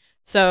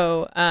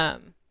 So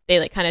they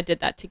like kind of did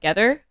that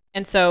together.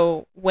 And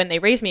so when they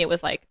raised me, it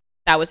was like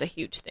that was a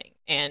huge thing.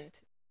 And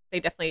they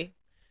definitely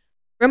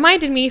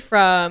reminded me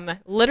from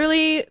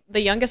literally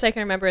the youngest I can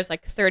remember is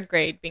like 3rd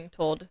grade being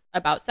told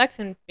about sex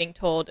and being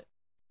told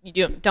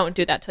you don't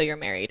do that till you're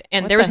married.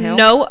 And What there the was hell?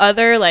 no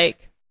other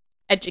like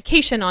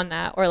education on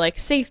that or like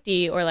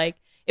safety or like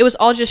it was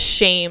all just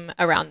shame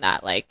around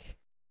that. Like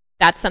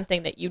that's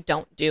something that you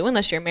don't do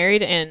unless you're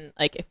married. And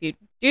like if you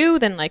do,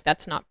 then like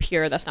that's not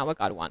pure. That's not what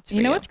God wants for you.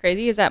 You know what's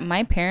crazy is that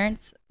my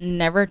parents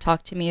never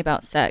talked to me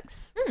about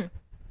sex.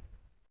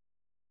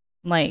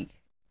 Like,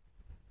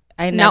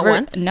 I Not never.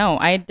 once? No,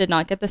 I did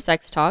not get the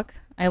sex talk.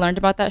 I learned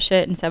about that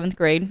shit in 7th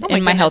grade Oh my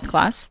in my health goodness.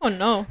 class. Oh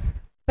no.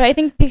 But I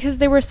think because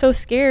they were so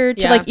scared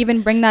to Yeah. like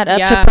even bring that up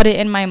Yeah. to put it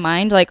in my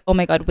mind, like, oh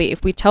my god, wait,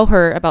 if we tell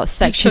her about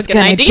sex, She'll she's get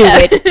an gonna do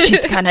idea. it.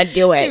 She's gonna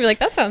do She'd be it. like,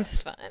 that sounds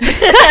fun.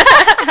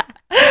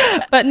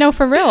 But no,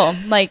 for real,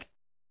 like,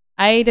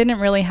 I didn't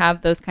really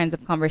have those kinds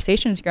of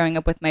conversations growing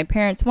up with my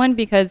parents. One,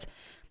 because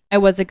I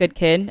was a good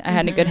kid. I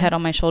had a good Mhm. head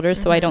on my shoulders,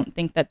 so I Mhm. don't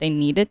think that they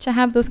needed to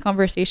have those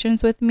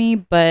conversations with me.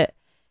 But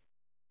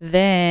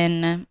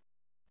then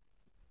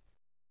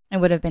it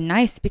would have been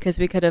nice because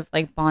we could have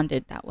like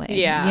bonded that way.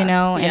 Yeah, You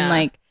know? yeah. And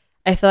like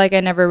I feel like I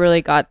never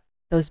really got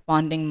those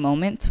bonding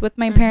moments with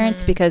my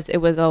parents, Mhm. because it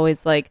was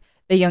always like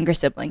the younger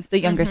siblings.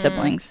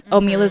 Mhm. Oh,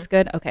 Mhm. Mila's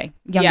good. Okay.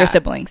 Younger Yeah.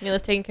 siblings.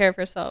 Mila's taking care of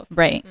herself.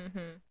 Right.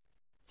 Mm-hmm.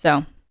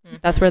 So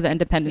that's where the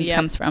independence Yep.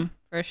 comes from.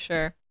 For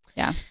sure.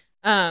 Yeah.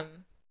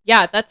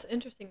 Yeah, that's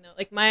interesting though.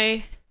 Like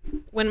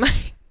when my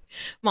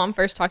mom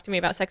first talked to me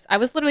about sex, I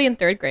was literally in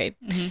 3rd grade.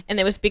 Mm-hmm. And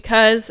it was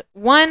because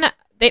my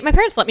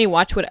parents let me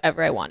watch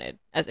whatever I wanted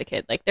as a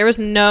kid. Like there was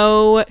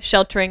no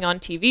sheltering on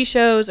TV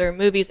shows or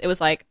movies. It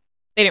was like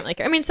they didn't really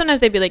care. I mean, sometimes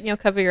they'd be like,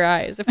 cover your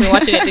eyes if we're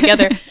watching it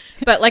together.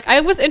 But like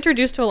I was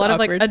introduced to a lot of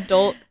like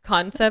adult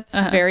concepts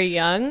very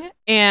young.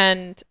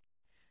 And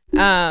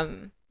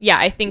yeah,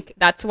 I think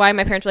that's why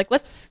my parents were like,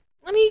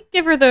 let me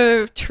give her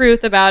the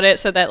truth about it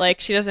so that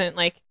like she doesn't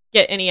like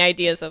get any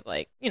ideas of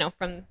like,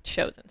 from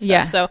shows and stuff.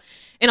 Yeah. So,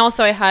 and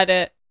also I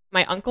had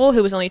my uncle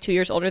who was only 2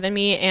 years older than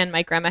me, and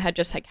my grandma had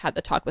just like had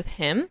the talk with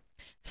him.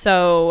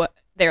 So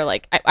they're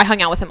like, I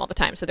hung out with him all the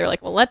time. So they're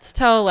like, well, let's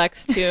tell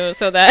Lex too.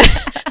 So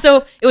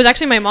it was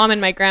actually my mom and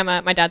my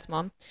grandma, my dad's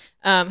mom,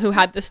 who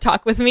had this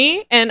talk with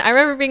me. And I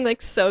remember being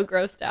like so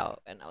grossed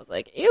out. And I was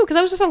like, ew, because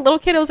I was just a little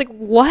kid. I was like,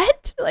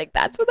 what? Like,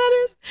 that's what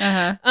that is?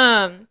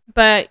 Uh-huh.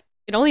 But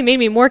it only made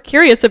me more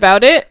curious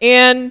about it.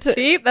 And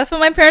see, that's what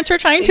my parents were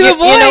trying to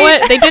avoid. You know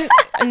what? They didn't.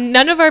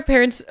 None of our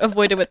parents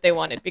avoided what they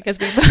wanted because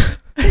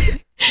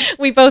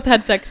we both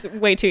had sex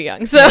way too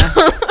young. So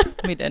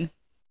we did.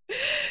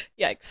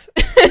 Yikes.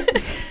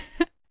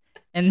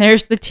 And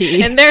there's the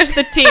tea.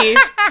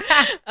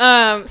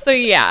 So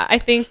yeah, I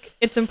think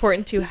it's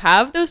important to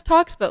have those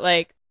talks, but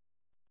like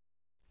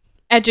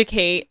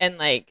educate and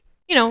like,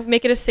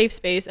 make it a safe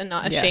space and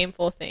not a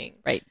shameful thing.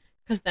 Right.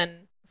 Because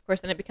then, of course,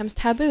 then it becomes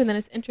taboo and then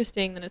it's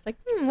interesting. Then it's like,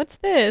 what's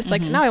this?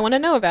 Like, now I want to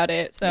know about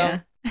it. So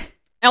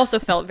I also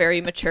felt very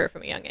mature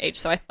from a young age.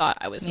 So I thought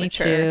I was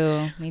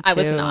mature. Me too. I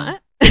was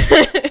not.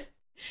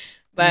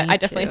 But I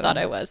definitely thought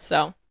I was.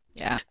 So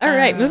yeah. All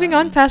right. Moving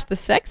on past the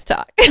sex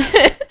talk.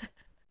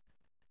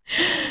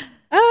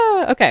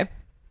 Oh, okay.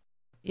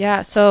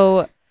 Yeah.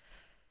 So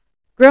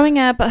growing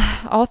up,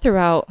 all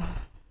throughout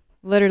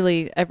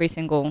literally every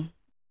single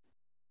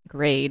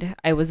grade,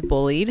 I was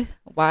bullied.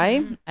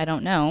 Why? I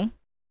don't know.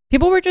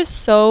 People were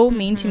just so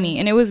mean to me,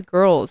 and it was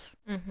girls.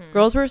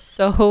 Girls were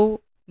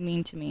so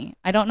mean to me.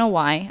 I don't know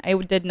why. I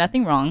did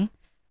nothing wrong.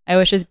 I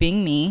was just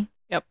being me.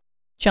 Yep.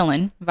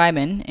 Chilling,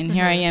 vibing, and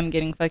here I am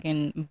getting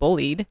fucking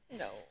bullied.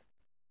 No.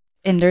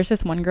 And there's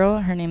this one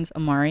girl, her name's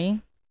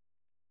Amari,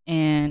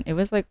 and it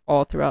was like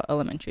all throughout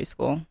elementary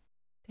school.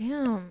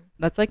 Damn.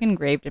 That's like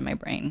engraved in my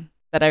brain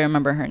that I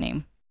remember her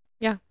name.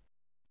 Yeah.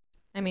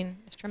 I mean,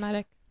 it's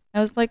traumatic.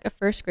 I was like a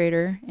 1st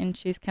grader, and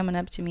she's coming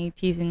up to me,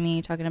 teasing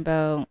me, talking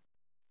about,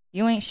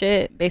 you ain't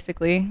shit,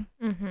 basically.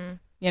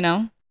 You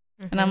know?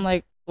 And I'm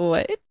like,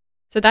 what?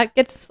 So that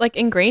gets like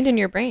ingrained in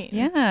your brain.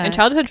 Yeah. And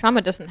childhood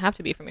trauma doesn't have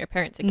to be from your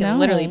parents. It can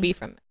literally be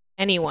from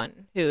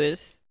anyone who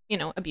is,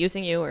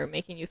 abusing you or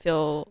making you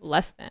feel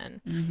less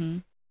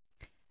than.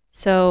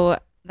 So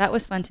that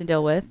was fun to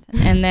deal with.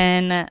 And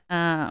then,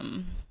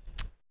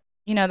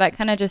 that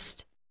kind of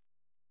just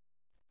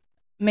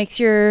makes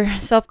your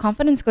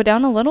self-confidence go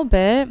down a little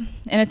bit.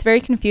 And it's very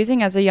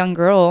confusing as a young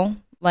girl,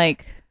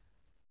 like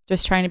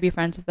just trying to be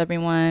friends with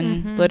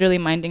everyone, literally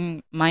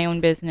minding my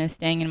own business,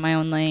 staying in my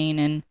own lane.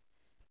 And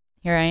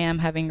here I am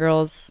having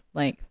girls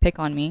like pick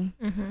on me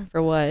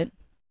for what?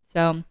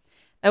 So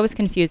that was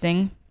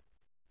confusing.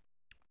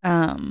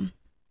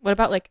 What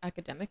about like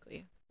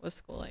academically? What was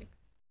school like?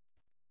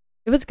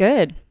 It was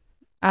good.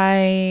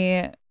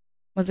 I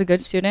was a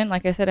good student.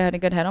 Like I said, I had a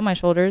good head on my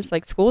shoulders.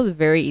 Like school was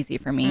very easy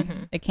for me.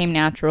 It came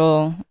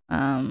natural.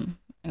 I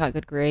got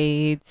good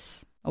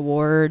grades,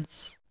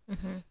 awards.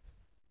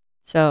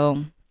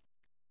 So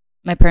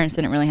my parents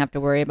didn't really have to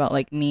worry about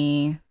like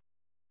me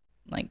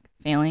like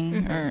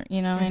failing or,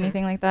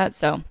 anything like that.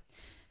 So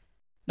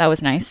that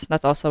was nice.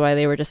 That's also why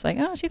they were just like,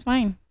 oh, she's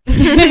fine.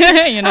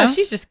 Oh,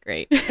 she's just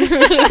great.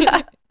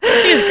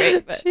 She is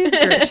great,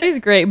 but she's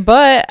great.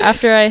 But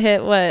after I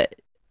hit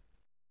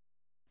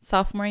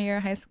sophomore year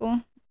of high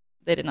school,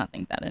 they did not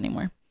think that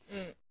anymore.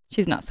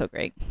 She's not so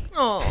great.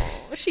 Oh,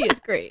 she is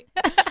great.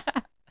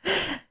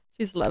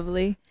 She's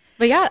lovely.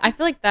 But yeah, I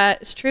feel like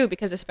that is true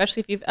because especially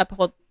if you've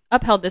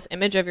upheld this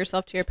image of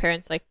yourself to your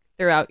parents like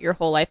throughout your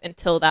whole life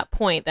until that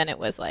point, then it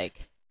was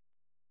like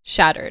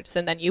shattered.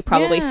 So then you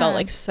probably felt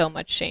like so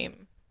much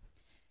shame.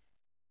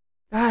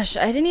 Gosh,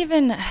 I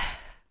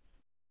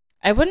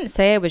wouldn't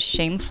say I was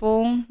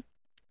shameful.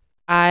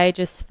 I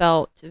just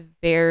felt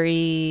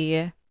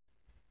very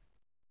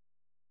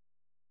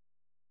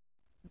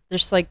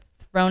just like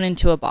thrown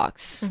into a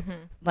box.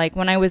 Like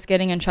when I was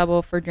getting in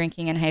trouble for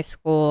drinking in high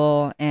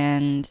school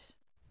and,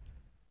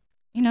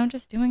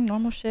 just doing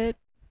normal shit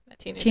That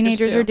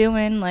teenagers are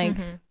doing, like,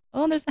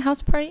 oh, there's a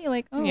house party,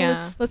 like, oh,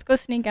 let's go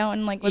sneak out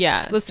and like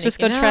let's just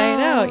go try it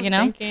out,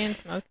 drinking,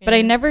 smoking. But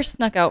I never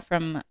snuck out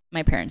from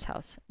my parents'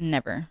 house.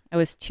 Never. I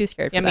was too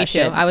scared for that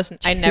shit.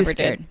 I never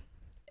did.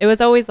 It was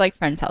always like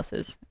friends'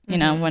 houses,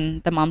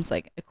 when the mom's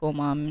like a cool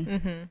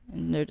mom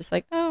and they're just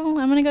like, oh,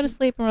 I'm gonna go to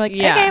sleep, and we're like,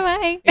 okay,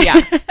 bye.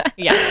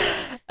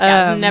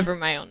 Yeah, it's never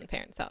my own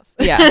parents' house.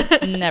 Yeah,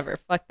 never.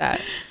 Fuck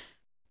that.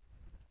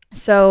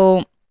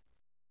 So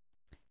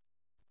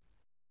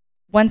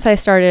once I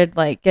started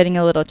like getting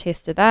a little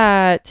taste of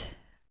that,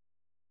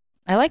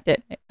 I liked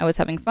it. I was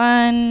having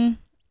fun.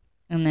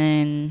 And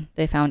then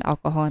they found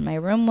alcohol in my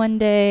room one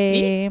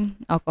day.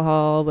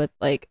 Alcohol with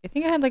like, I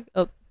think I had like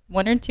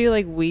one or two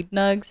like weed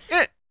nugs.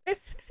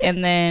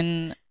 And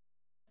then,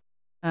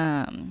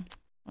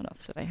 what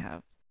else did I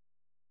have?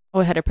 Oh,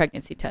 I had a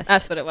pregnancy test.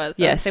 That's what it was.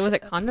 Yes. Was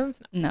it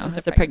condoms? No, it was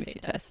a pregnancy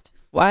test.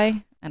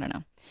 Why? I don't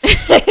know.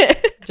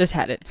 Just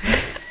had it.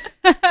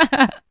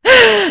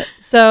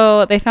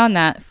 So they found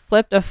that,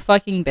 flipped a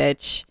fucking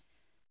bitch,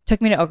 took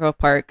me to Oak Grove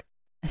Park,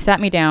 sat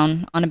me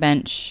down on a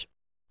bench,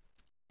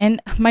 and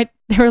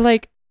they were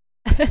like,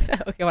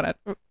 okay, hold on,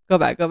 go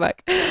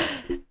back.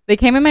 They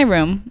came in my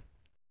room,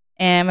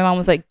 and my mom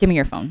was like, give me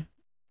your phone.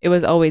 It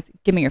was always,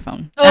 give me your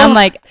phone. And I'm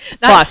like, fuck.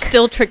 That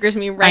still triggers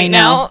me right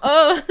now.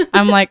 Oh.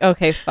 I'm like,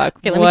 okay, fuck.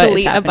 Okay, let me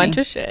delete a bunch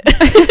of shit.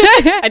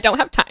 I don't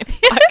have time.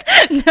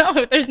 Fuck.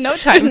 No, there's no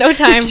time. There's no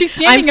time. She's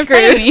standing in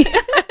front of me.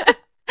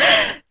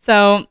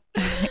 So,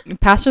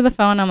 passed her the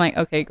phone. I'm like,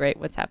 okay, great.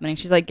 What's happening?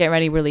 She's like, get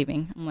ready. We're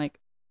leaving. I'm like,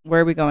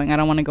 where are we going? I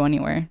don't want to go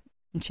anywhere.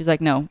 And she's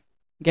like, no,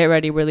 get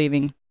ready. We're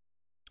leaving.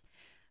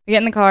 We get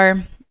in the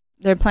car.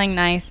 They're playing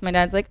nice. My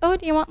dad's like, oh,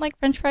 do you want like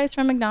French fries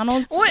from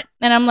McDonald's? What?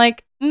 And I'm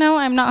like, no,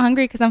 I'm not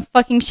hungry because I'm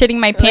fucking shitting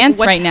my pants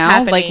right now.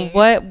 Happening?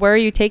 Like, where are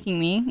you taking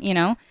me? You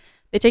know?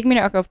 They take me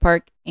to Oak Grove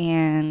Park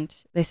and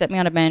they set me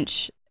on a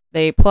bench.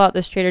 They pull out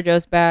this Trader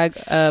Joe's bag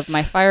of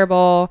my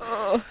Fireball,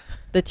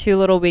 the 2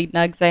 little weed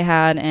nugs I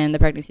had, and the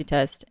pregnancy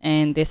test.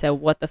 And they said,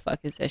 what the fuck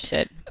is this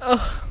shit?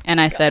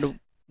 And I said,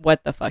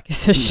 what the fuck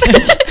is this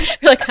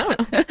shit? You're like, I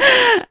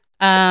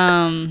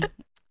don't know.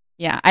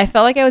 Yeah, I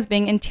felt like I was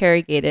being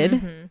interrogated.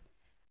 Mm-hmm.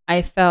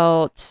 I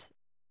felt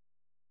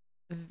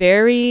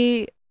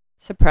very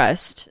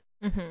suppressed.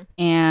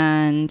 Mm-hmm.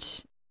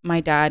 And my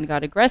dad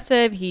got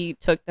aggressive. He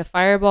took the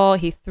Fireball.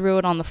 He threw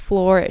it on the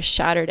floor. It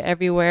shattered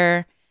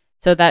everywhere.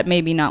 So that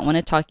made me not want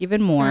to talk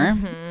even more.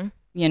 Mm-hmm.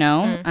 You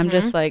know? Mm-hmm. I'm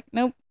just like,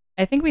 nope.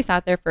 I think we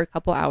sat there for a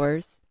couple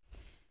hours.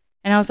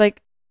 And I was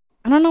like,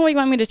 I don't know what you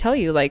want me to tell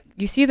you. Like,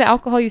 you see the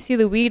alcohol, you see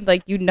the weed.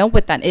 Like, you know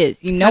what that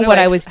is. You know what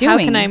I was doing. How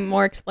can I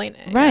more explain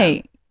it?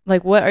 Right. Yeah.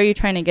 Like, what are you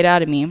trying to get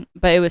out of me?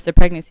 But it was the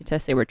pregnancy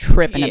test they were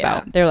tripping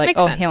about. They're like,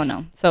 makes sense. Hell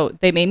no. So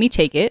they made me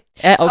take it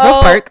at Oak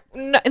Grove Park.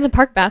 No, in the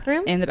park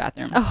bathroom? In the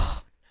bathroom.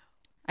 Oh.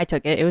 I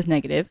took it. It was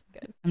negative.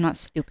 Good. I'm not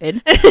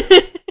stupid.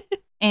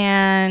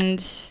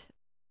 And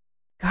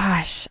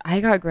gosh, I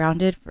got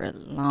grounded for a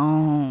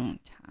long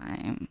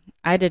time.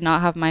 I did not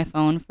have my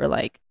phone for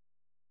like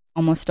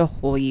almost a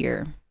whole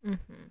year.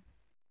 Mm-hmm.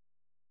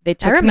 They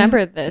took I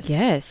remember this.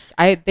 Yes.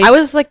 I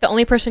was like the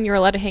only person you were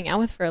allowed to hang out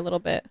with for a little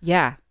bit.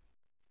 Yeah.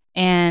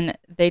 And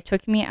they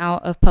took me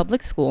out of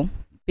public school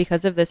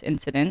because of this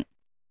incident.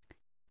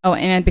 Oh,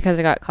 and because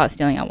I got caught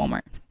stealing at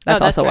Walmart.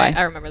 That's also right.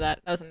 why. I remember that.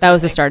 That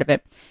was the start of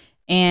it.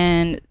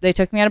 And they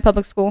took me out of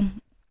public school.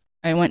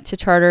 I went to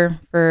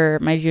charter for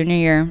my junior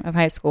year of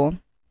high school.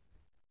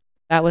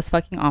 That was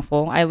fucking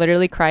awful. I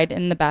literally cried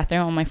in the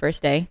bathroom on my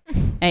first day.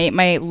 I ate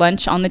my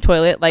lunch on the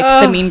toilet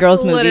like the Mean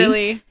Girls movie.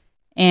 Literally.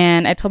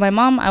 And I told my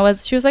mom,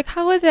 she was like,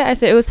 how was it? I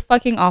said, it was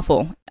fucking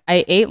awful.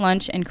 I ate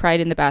lunch and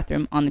cried in the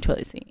bathroom on the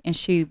toilet seat. And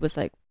she was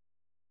like,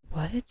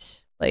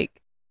 what?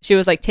 Like, she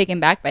was like taken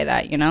back by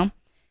that, you know? And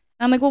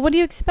I'm like, well, what do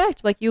you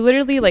expect? Like, you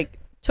literally like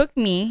took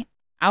me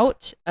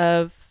out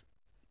of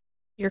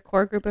your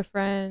core group of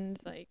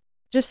friends, like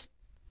just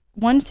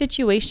one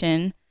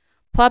situation,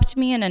 plopped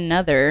me in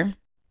another,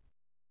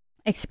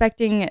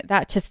 expecting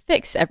that to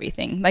fix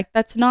everything. Like,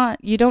 that's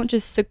not, you don't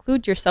just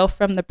seclude yourself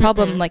from the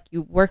problem. Mm-hmm. Like,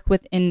 you work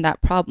within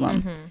that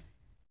problem. Mm-hmm.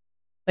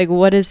 Like,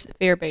 what is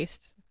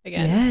fear-based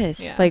again? Yes.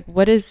 Yeah. Like,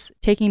 what is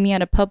taking me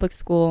out of public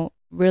school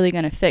really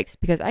going to fix?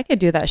 Because I could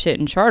do that shit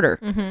in charter.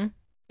 Mm-hmm. You're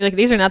like,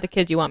 these are not the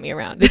kids you want me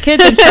around. The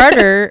kids in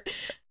charter,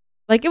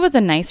 like, it was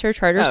a nicer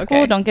charter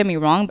school, don't get me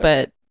wrong,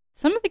 but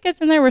some of the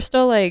kids in there were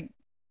still like,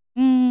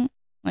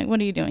 like,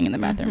 what are you doing in the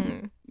bathroom?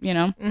 Mm-hmm. You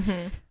know?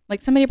 Mm-hmm.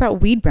 Like, somebody brought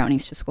weed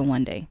brownies to school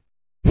one day.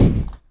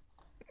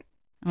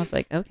 I was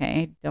like,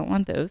 okay, don't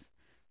want those.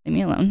 Leave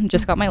me alone.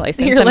 Just got my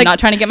license. I'm like, not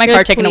trying to get my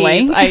car taken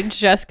away. I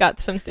just got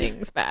some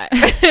things back.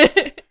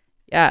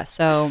 Yeah,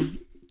 so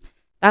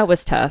that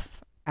was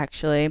tough,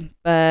 actually.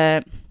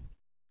 But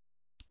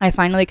I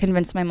finally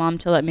convinced my mom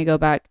to let me go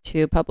back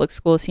to public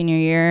school senior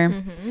year.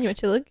 Mm-hmm. You went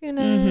to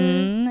Laguna.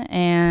 Mm-hmm.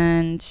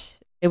 And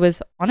it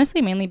was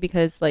honestly mainly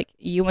because, like,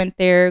 you went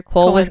there.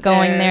 Cole was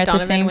going there at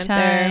the same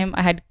time.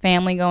 I had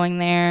family going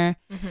there.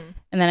 Mm-hmm.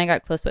 And then I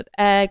got close with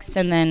X.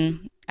 And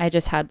then I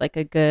just had, like,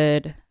 a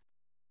good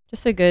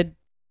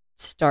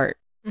start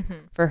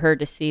for her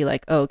to see,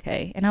 like, oh,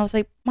 okay. And I was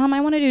like, Mom,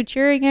 I want to do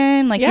cheer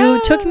again. Like, you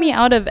took me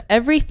out of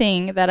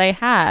everything that I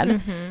had.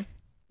 Mm-hmm.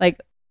 Like,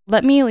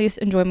 let me at least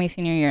enjoy my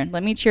senior year.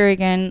 Let me cheer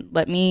again.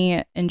 Let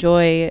me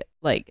enjoy,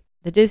 like,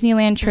 the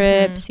Disneyland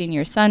trip,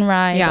 senior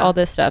sunrise, all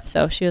this stuff.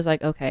 So she was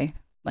like, okay,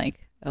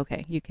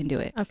 you can do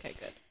it. Okay,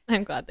 good.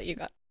 I'm glad that you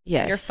got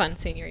Yes. Your fun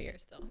senior year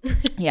still.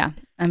 Yeah,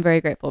 I'm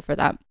very grateful for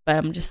that, but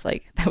I'm just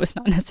like, that was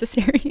not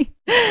necessary.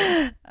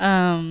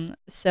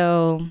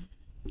 So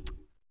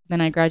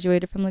then I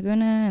graduated from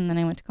Laguna, and then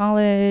I went to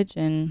college,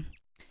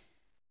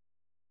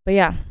 but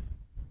yeah,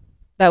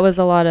 that was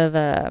a lot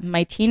of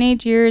my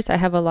teenage years. I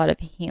have a lot of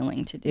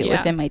healing to do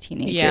within my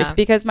teenage years,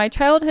 because my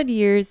childhood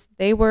years,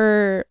 they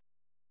were,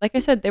 like I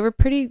said, they were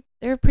pretty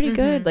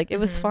good. Like, it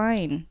was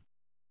fine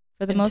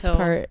for the most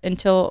part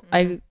until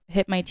I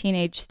hit my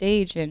teenage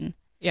stage, and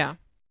I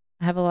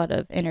have a lot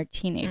of inner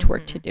teenage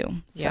work to do.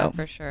 So. Yeah,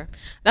 for sure.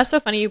 That's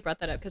so funny you brought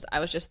that up, because I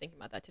was just thinking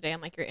about that today.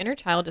 I'm like, your inner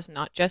child is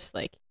not just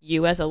like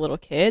you as a little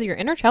kid. Your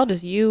inner child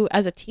is you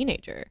as a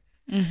teenager.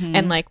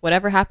 And like,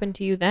 whatever happened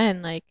to you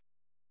then, like,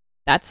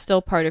 that's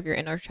still part of your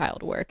inner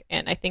child work.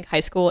 And I think high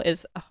school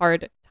is a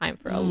hard time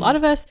for a lot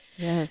of us.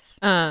 Yes.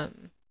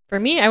 For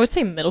me, I would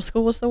say middle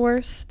school was the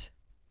worst.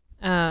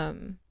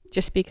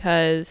 Just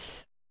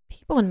because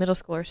people in middle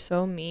school are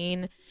so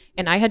mean.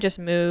 And I had just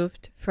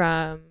moved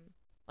from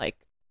like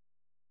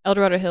El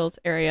Dorado Hills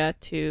area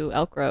to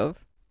Elk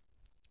Grove.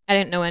 I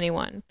didn't know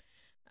anyone.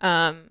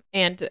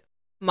 And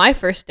my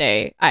first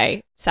day,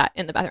 I sat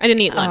in the bathroom. I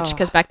didn't eat lunch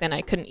because back then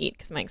I couldn't eat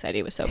because my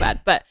anxiety was so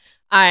bad. But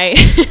I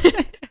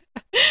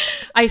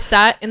I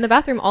sat in the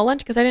bathroom all lunch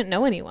because I didn't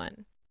know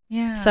anyone.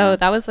 Yeah. So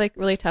that was like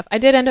really tough. I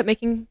did end up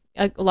making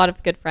a lot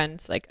of good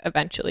friends like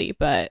eventually,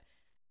 but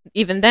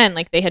even then,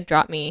 like, they had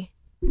dropped me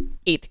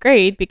 8th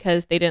grade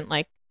because they didn't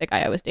like the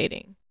guy I was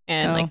dating.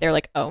 And like, they're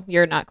like, oh,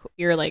 you're not cool.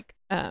 You're like,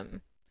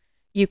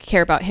 you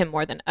care about him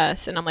more than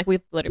us. And I'm like,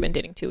 we've literally been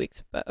dating 2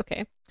 weeks, but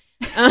okay.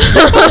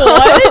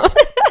 What?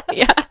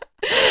 Yeah.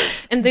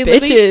 And they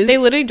Bitches.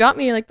 literally dropped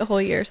me like the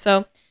whole year.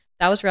 So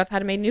that was rough.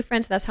 Had made new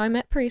friends. That's how I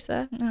met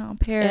Parisa. Oh,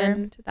 pair.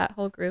 And that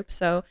whole group.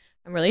 So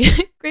I'm really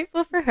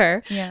grateful for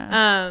her.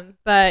 Yeah.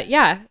 But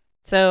yeah,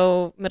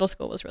 so middle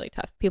school was really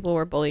tough. People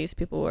were bullies.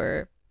 People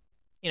were,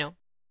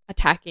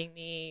 attacking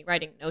me,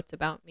 writing notes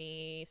about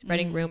me,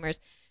 spreading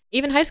rumors.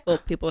 Even high school,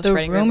 people were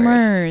spreading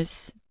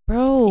rumors.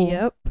 Bro.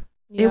 Yep.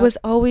 It was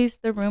always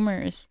the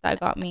rumors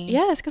that got me.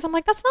 Yes, because I'm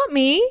like, that's not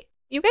me.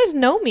 You guys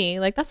know me.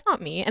 Like, that's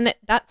not me. And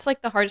that's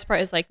like the hardest part,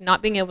 is like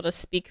not being able to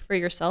speak for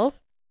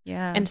yourself.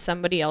 Yeah. And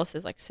somebody else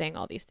is like saying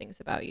all these things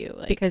about you.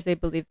 Like, because they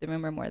believe the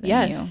rumor more than you.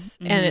 Yes.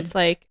 And it's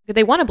like,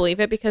 they want to believe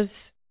it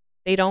because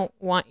they don't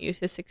want you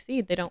to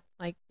succeed. They don't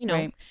like,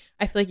 Right.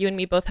 I feel like you and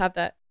me both have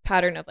that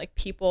pattern of like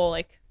people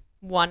like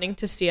wanting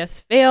to see us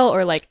fail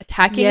or like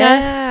attacking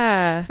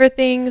us for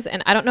things.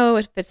 And I don't know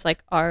if it's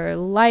like our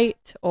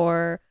light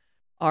or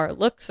our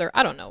looks, or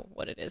I don't know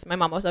what it is. My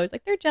mom was always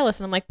like, they're jealous.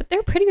 And I'm like, but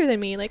they're prettier than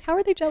me. Like, how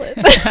are they jealous?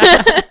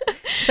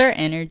 It's our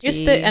energy.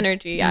 Just the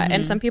energy. Yeah.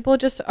 And some people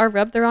just are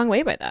rubbed the wrong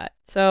way by that.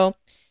 So,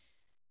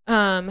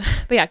 but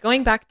yeah,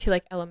 going back to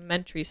like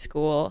elementary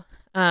school,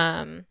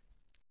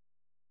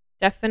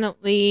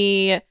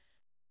 definitely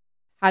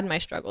had my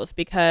struggles,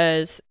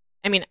 because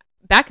I mean,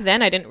 back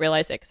then I didn't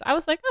realize it, because I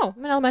was like, oh,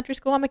 I'm in elementary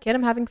school, I'm a kid,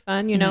 I'm having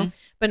fun, you know.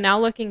 But now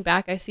looking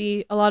back, I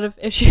see a lot of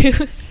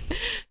issues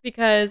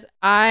because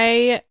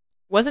I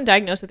wasn't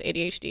diagnosed with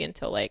ADHD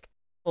until like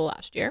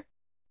last year,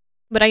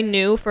 but I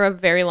knew for a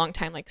very long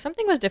time like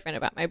something was different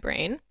about my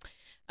brain.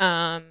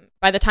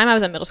 By the time I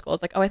was in middle school, I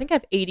was like, oh, I think I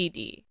have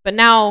ADD, but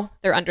now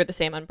they're under the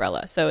same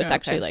umbrella, so it's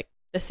actually like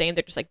the same.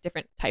 They're just like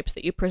different types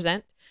that you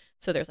present.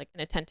 So there's like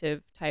an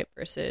attentive type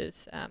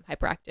versus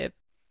hyperactive.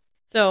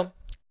 So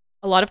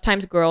a lot of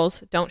times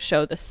girls don't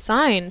show the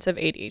signs of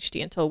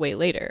ADHD until way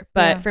later.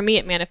 But for me,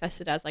 it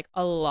manifested as like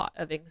a lot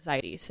of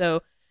anxiety.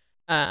 So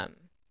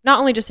not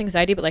only just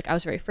anxiety, but like I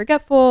was very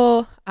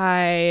forgetful.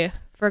 I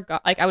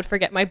forgot, like I would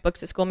forget my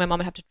books at school. My mom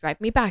would have to drive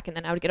me back, and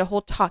then I would get a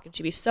whole talk, and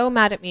she'd be so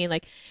mad at me.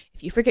 Like,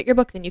 if you forget your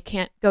book, then you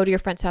can't go to your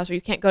friend's house, or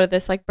you can't go to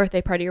this like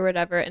birthday party or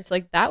whatever. And so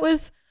like that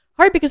was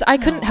hard because I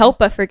couldn't help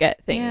but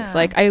forget things. Yeah.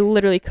 Like I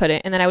literally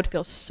couldn't. And then I would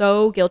feel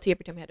so guilty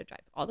every time I had to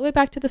drive all the way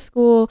back to the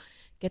school,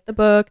 get the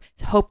book.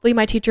 Hopefully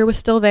my teacher was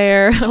still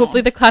there.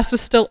 Hopefully the class was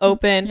still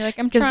open. You're like,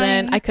 I'm because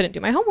trying. then I couldn't do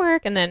my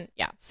homework. And then,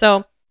 yeah.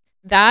 So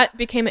that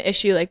became an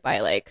issue like by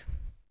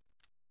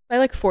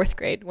 4th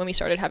grade, when we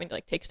started having to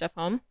like take stuff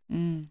home.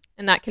 And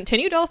that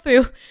continued all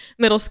through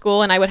middle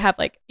school. And I would have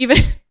like, even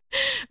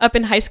up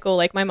in high school,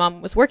 like my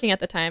mom was working at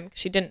the time.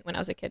 She didn't when I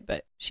was a kid,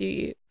 but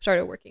she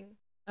started working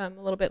a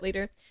little bit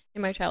later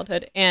in my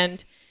childhood.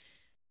 And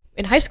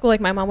in high school, like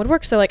my mom would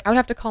work, so like I would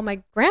have to call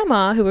my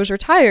grandma, who was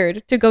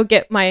retired, to go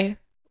get my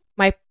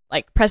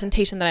like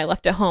presentation that I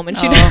left at home, and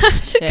she'd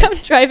have to come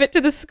drive it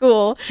to the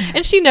school.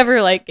 And she never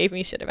like gave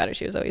me shit about it.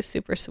 She was always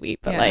super sweet,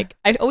 but like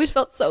I always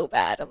felt so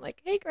bad. I'm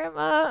like, hey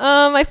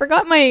grandma, I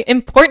forgot my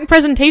important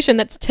presentation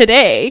that's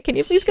today. Can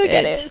you please go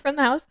get it from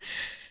the house?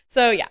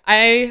 So yeah,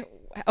 I've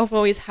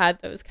always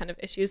had those kind of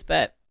issues,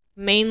 but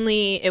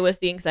mainly it was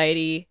the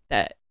anxiety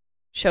that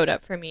showed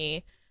up for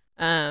me.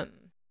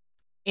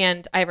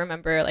 And I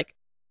remember like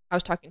I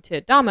was talking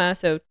to Dama.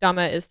 So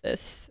Dama is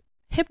this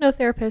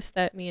hypnotherapist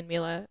that me and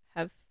Mila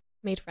have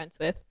made friends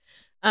with.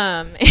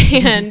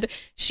 And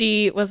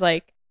she was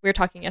like, we were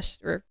talking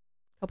yesterday, or a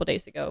couple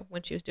days ago,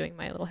 when she was doing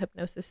my little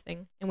hypnosis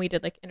thing, and we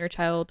did like inner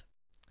child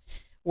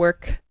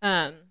work,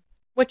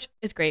 which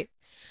is great.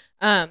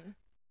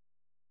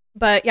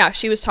 But yeah,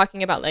 she was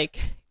talking about like,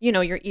 you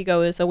know, your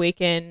ego is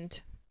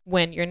awakened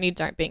when your needs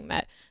aren't being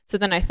met. So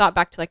then I thought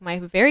back to like my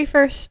very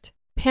first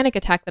panic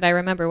attack that I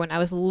remember when I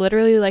was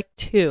literally like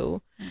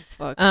 2.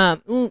 Oh,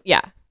 fuck.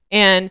 Yeah.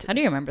 And How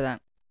do you remember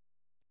that?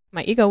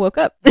 my ego woke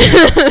up.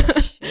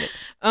 Shit.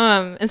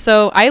 And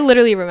so I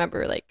literally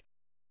remember like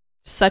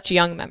such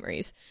young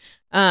memories.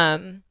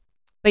 But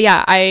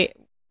yeah, I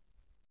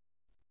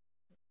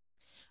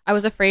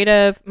was afraid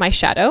of my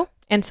shadow.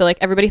 And so like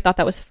everybody thought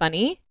that was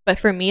funny. But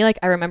for me, like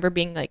I remember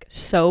being like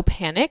so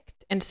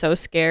panicked and so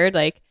scared,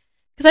 like,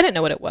 because I didn't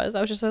know what it was.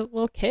 I was just a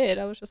little kid.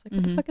 I was just like,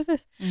 what the fuck is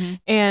this?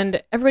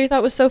 And everybody thought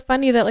it was so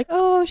funny that like,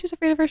 oh, she's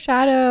afraid of her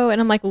shadow. And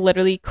I'm like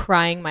literally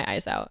crying my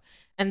eyes out.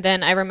 And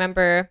then I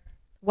remember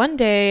one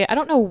day, I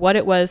don't know what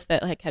it was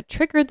that like had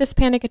triggered this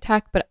panic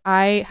attack, but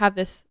I have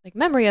this like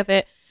memory of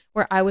it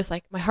where I was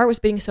like, my heart was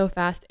beating so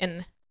fast,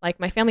 and like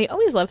my family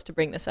always loves to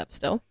bring this up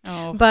still.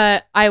 Oh.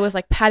 But I was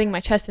like patting my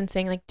chest and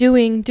saying like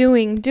doing,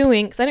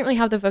 because I didn't really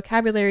have the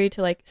vocabulary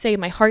to like say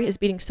my heart is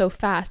beating so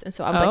fast. And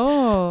so I was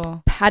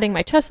like patting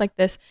my chest like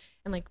this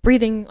and like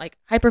breathing, like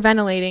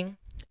hyperventilating.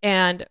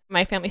 And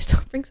my family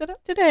still brings it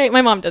up today.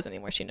 My mom doesn't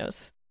anymore. She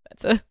knows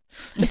it's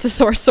a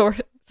sore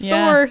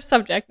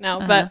subject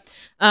now. But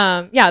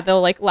yeah,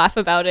 they'll like laugh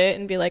about it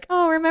and be like,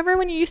 oh, remember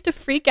when you used to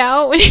freak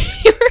out when you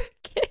were a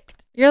kid?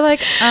 You're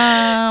like,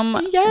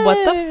 yes.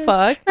 What the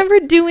fuck?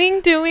 Remember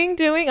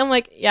doing? I'm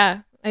like,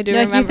 yeah, I do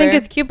remember. You think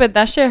it's cute, but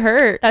that shit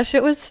hurt. That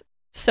shit was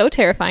so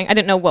terrifying. I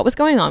didn't know what was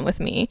going on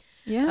with me.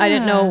 Yeah. I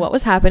didn't know what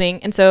was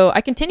happening. And so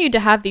I continued to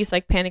have these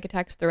like panic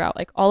attacks throughout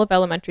like all of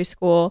elementary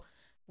school,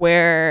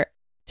 where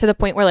to the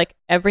point where like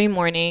every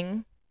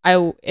morning,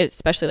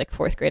 especially like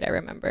 4th grade, I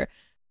remember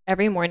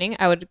every morning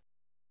I would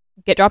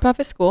get dropped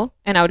off at school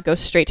and I would go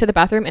straight to the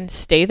bathroom and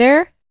stay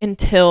there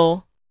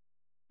until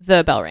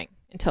the bell rang,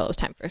 until it was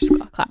time for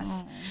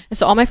class. And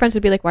so all my friends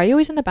would be like, why are you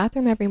always in the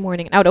bathroom every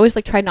morning? And I would always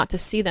like try not to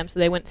see them so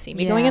they wouldn't see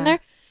me going in there,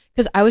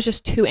 because I was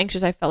just too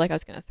anxious. I felt like I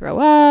was going to throw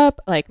up,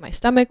 like my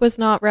stomach was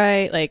not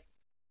right, like,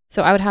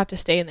 so I would have to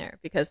stay in there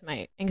because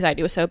my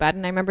anxiety was so bad.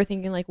 And I remember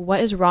thinking like, what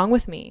is wrong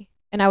with me?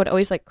 And I would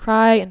always like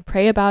cry and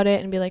pray about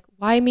it and be like,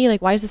 why me?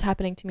 Like, why is this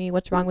happening to me?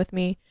 What's wrong with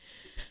me?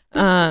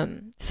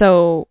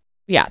 So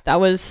yeah, that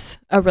was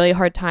a really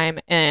hard time.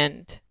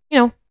 And, you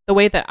know, the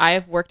way that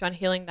I've worked on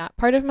healing that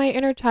part of my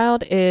inner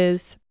child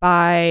is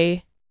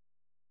by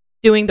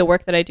doing the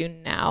work that I do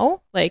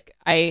now. Like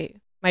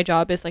my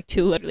job is like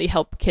to literally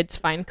help kids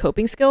find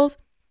coping skills.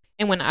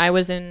 And when I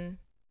was in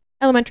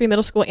elementary,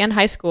 middle school, and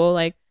high school,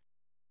 like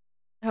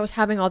I was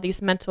having all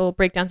these mental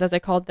breakdowns, as I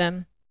called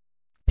them,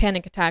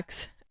 panic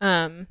attacks.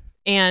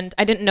 And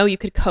I didn't know you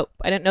could cope.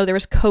 I didn't know there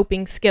was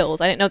coping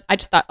skills. I didn't know. I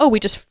just thought, oh, we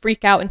just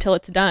freak out until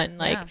it's done.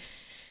 Like,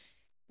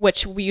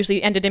 which we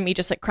usually ended in me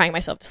just like crying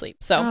myself to sleep.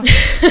 So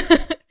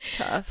it's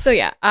tough. So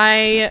yeah,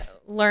 I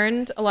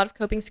learned a lot of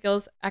coping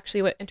skills.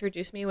 Actually, what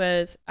introduced me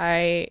was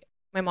my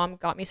mom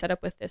got me set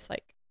up with this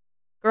like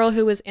girl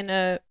who was in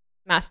a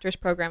master's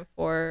program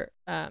for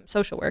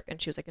social work,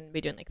 and she was like going to be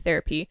doing like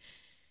therapy.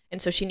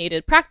 And so she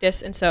needed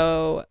practice. And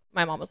so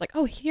my mom was like,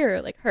 oh,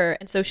 here, like her.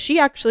 And so she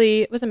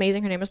actually was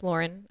amazing. Her name was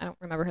Lauren. I don't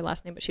remember her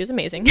last name, but she was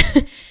amazing.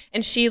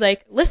 And she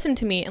like listened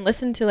to me and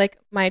listened to like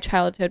my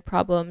childhood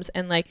problems.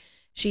 And like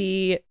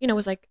she, you know,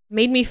 was like,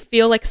 made me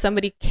feel like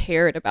somebody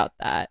cared about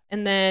that.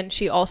 And then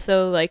she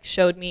also like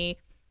showed me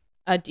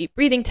deep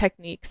breathing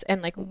techniques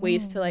and like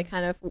ways to like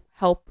kind of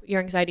help your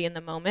anxiety in the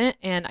moment.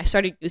 And I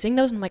started using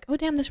those and I'm like, oh,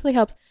 damn, this really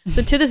helps.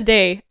 So to this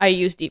day, I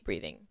use deep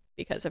breathing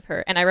because of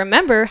her. And I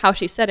remember how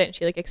she said it, and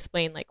she like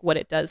explained like what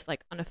it does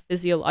like on a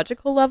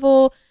physiological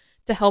level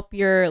to help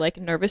your like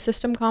nervous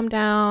system calm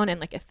down, and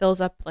like it fills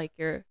up like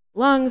your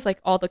lungs, like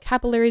all the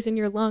capillaries in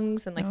your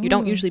lungs, and like you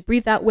don't usually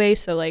breathe that way,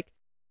 so like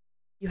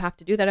you have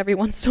to do that every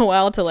once in a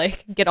while to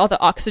like get all the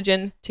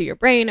oxygen to your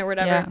brain or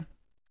whatever.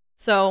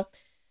 So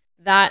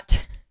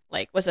that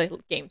like was a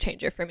game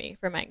changer for me,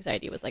 for my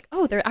anxiety. Was like,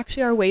 oh, there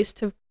actually are ways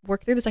to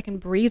work through this. I can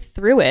breathe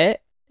through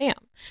it. Damn.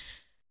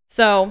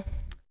 So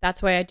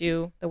that's why I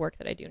do the work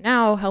that I do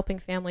now, helping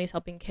families,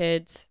 helping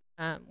kids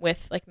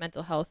with like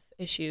mental health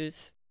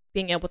issues,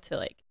 being able to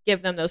like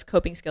give them those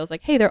coping skills.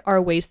 Like, hey, there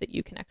are ways that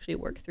you can actually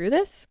work through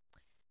this,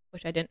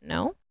 which I didn't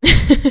know.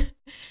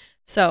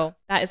 So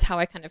that is how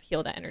I kind of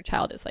heal that inner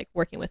child, is like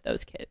working with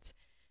those kids.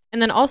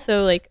 And then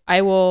also like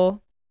I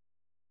will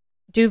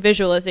do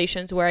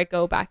visualizations where I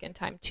go back in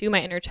time to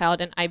my inner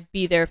child and I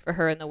be there for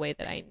her in the way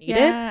that I need it.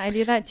 Yeah, I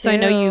do that too. So I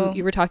know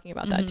you were talking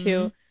about that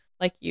too.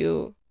 Like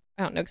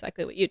I don't know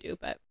exactly what you do,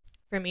 but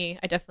for me,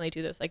 I definitely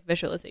do those like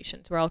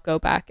visualizations where I'll go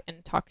back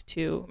and talk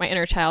to my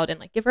inner child and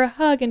like give her a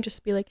hug and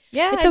just be like,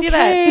 yeah, it's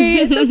okay.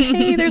 It's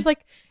okay. There's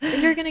like,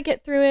 you're going to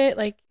get through it.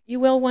 Like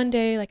you will one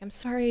day. Like, I'm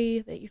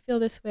sorry that you feel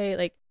this way.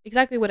 Like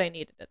exactly what I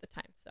needed at the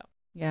time. So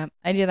yeah,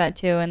 I do that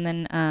too. And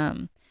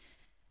then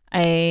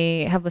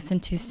I have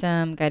listened to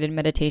some guided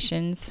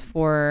meditations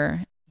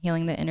for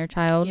healing the inner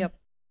child. Yep.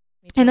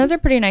 Me too. And those are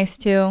pretty nice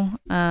too.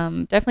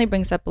 Definitely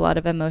brings up a lot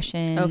of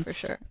emotions. Oh, for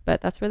sure.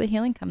 But that's where the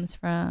healing comes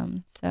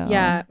from. So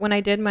Yeah, when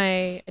I did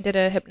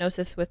a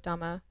hypnosis with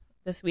Dama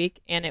this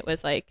week, and it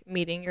was like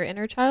meeting your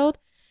inner child.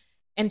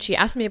 And she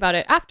asked me about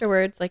it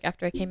afterwards, like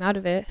after I came out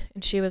of it.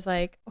 And she was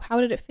like, oh,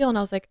 how did it feel? And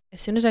I was like, as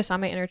soon as I saw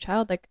my inner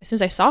child, like as soon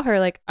as I saw her,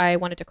 like I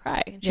wanted to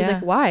cry. And she's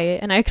like, why?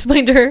 And I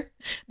explained to her,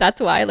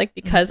 that's why, like,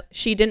 because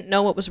she didn't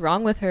know what was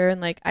wrong with her. And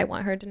like, I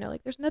want her to know,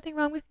 like, there's nothing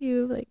wrong with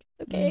you. Like,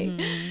 it's okay.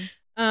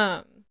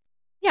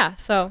 Yeah.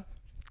 So.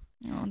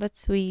 Oh, that's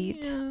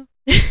sweet. Yeah.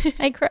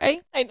 I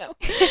cry. I know.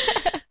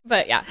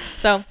 But yeah,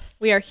 so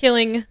we are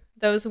healing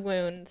those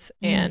wounds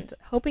and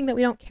hoping that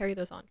we don't carry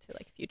those on to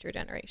like future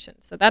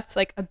generations. So that's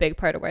like a big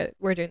part of why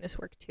we're doing this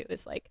work too,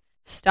 is like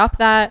stop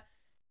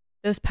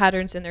those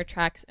patterns in their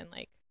tracks and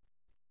like,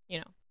 you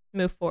know,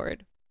 move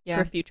forward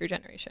for future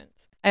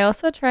generations. I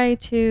also try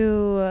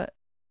to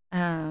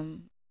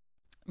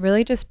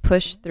really just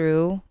push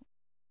through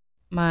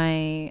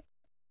my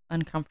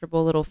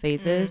uncomfortable little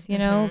phases, you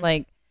know,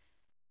 like,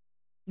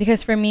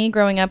 because for me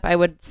growing up, I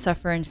would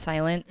suffer in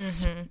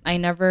silence. I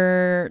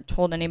never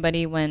told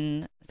anybody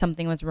when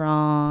something was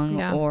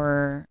wrong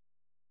or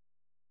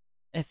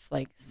if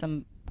like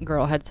some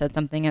girl had said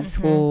something at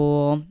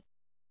school.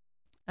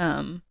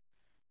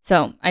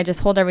 So I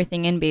just hold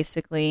everything in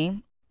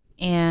basically,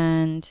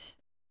 and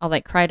I'll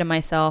like cry to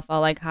myself.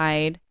 I'll like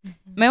hide.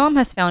 My mom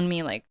has found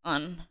me like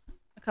on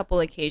a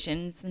couple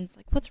occasions and it's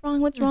like, what's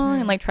wrong?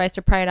 And like tries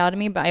to pry it out of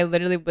me, but I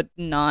literally would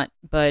not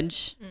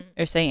budge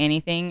or say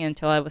anything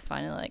until I was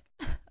finally like,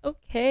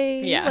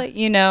 okay. Yeah. Like,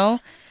 you know?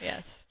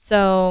 Yes.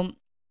 So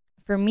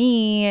for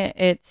me,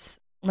 it's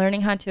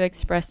learning how to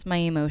express my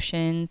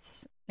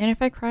emotions. And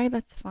if I cry,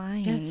 that's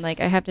fine. Yes. Like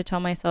I have to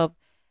tell myself,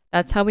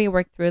 that's how we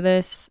work through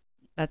this.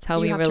 That's how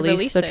we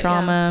release the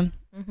trauma.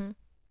 Yeah.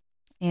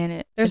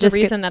 And there's a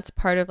reason that's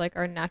part of like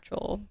our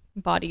natural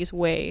body's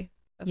way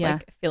of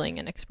like feeling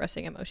and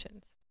expressing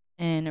emotions.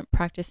 And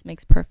practice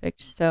makes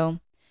perfect. So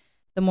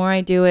the more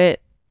I do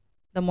it,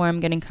 the more I'm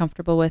getting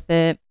comfortable with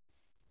it.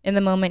 In the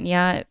moment,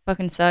 it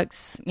fucking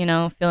sucks, you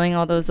know, feeling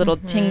all those little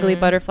tingly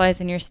butterflies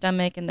in your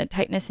stomach and the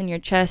tightness in your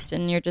chest,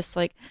 and you're just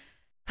like,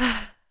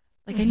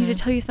 like I need to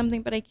tell you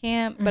something, but I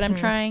can't, but I'm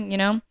trying, you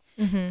know?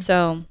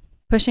 So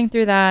pushing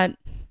through that,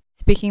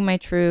 speaking my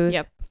truth,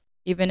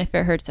 even if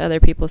it hurts other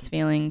people's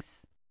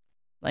feelings,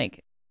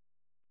 like,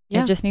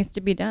 it just needs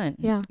to be done.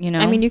 Yeah. You know?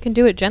 I mean, you can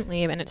do it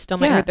gently and it still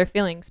might hurt their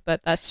feelings,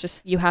 but that's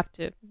just, you have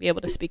to be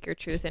able to speak your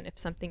truth. And if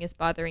something is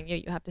bothering you,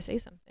 you have to say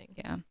something.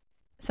 Yeah.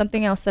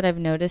 Something else that I've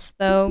noticed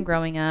though,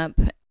 growing up,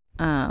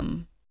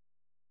 so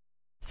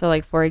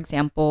like, for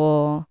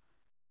example,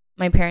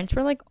 my parents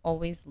were like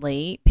always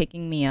late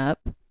picking me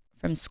up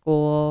from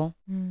school.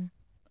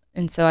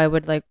 And so I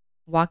would like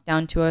walk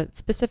down to a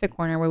specific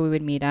corner where we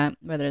would meet at,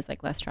 where there's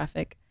like less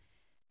traffic.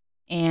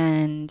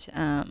 And,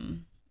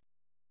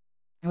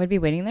 I would be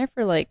waiting there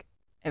for like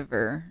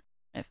ever.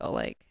 I felt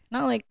like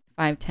not like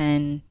 5,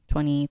 10,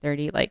 20,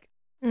 30, like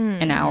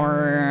an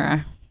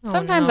hour,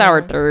 sometimes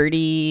hour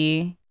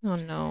 30. Oh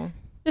no.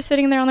 Just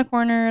sitting there on the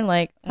corner,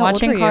 like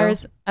watching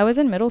cars. I was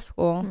in middle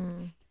school.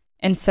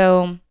 And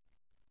so,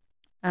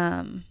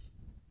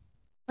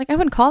 like I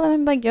would call them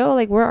and be like, yo,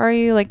 like, where are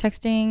you? Like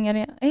texting,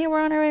 and hey,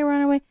 we're on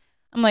our way.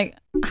 I'm like,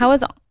 how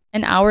is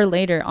an hour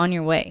later on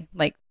your way?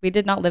 Like, we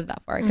did not live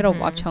that far. I could have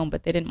walked home,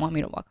 but they didn't want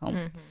me to walk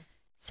home.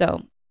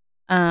 So,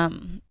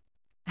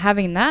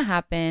 having that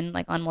happen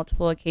like on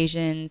multiple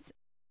occasions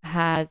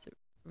has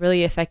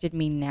really affected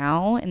me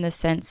now, in the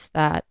sense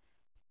that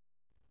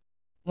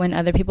when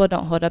other people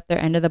don't hold up their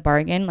end of the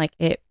bargain, like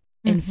it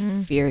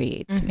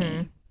infuriates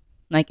me.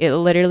 Like it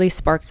literally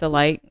sparks a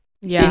light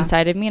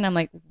inside of me, and I'm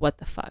like, what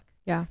the fuck?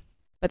 Yeah.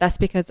 But that's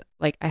because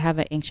like I have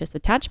an anxious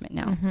attachment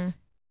now,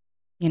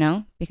 you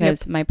know,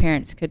 because my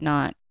parents could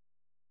not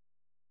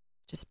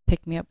just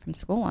pick me up from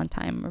school on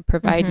time or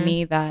provide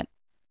me that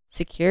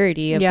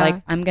security of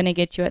like, I'm gonna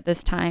get you at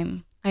this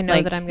time. I know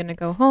like, that I'm gonna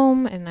go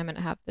home and I'm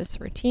gonna have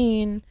this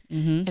routine.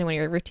 And when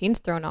your routine's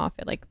thrown off,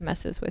 it like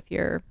messes with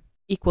your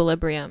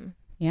equilibrium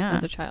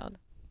as a child.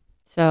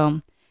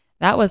 So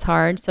that was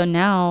hard. So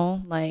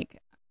now like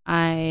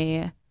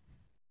I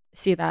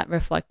see that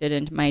reflected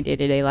into my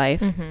day-to-day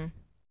life,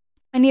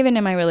 and even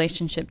in my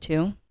relationship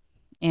too.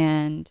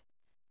 And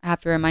I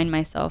have to remind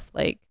myself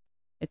like,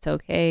 it's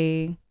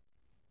okay,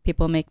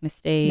 people make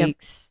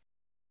mistakes.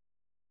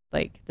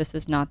 Like, this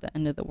is not the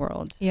end of the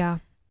world. Yeah.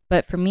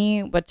 But for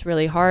me, what's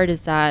really hard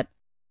is that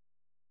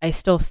I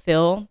still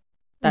feel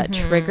that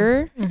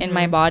trigger in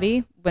my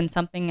body when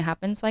something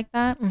happens like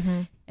that.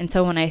 And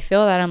so when I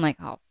feel that, I'm like,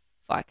 oh,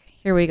 fuck,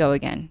 here we go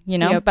again, you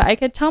know? But I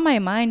could tell my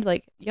mind,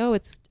 like, yo,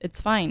 it's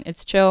fine.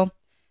 It's chill.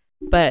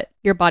 But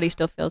your body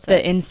still feels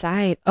the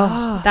inside.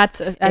 Oh,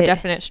 that's a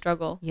definite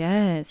struggle.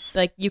 Yes.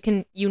 Like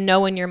you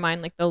know in your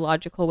mind, like the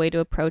logical way to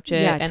approach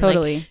it. Yeah, and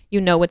totally. Like, you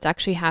know what's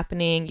actually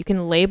happening. You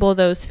can label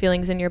those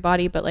feelings in your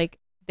body, but like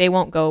they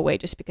won't go away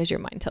just because your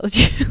mind tells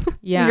you.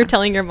 Yeah. You're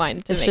telling your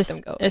mind to make them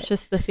go away. It's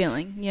just the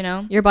feeling, you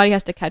know? Your body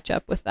has to catch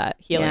up with that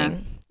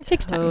healing. It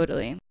takes time.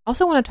 Totally.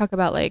 Also want to talk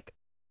about like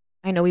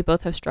I know we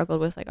both have struggled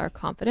with like our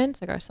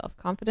confidence, like our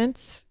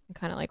self-confidence, and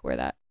kind of like where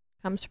that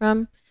comes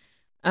from.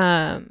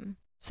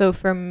 So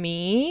for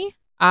me,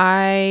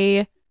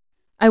 I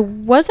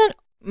wasn't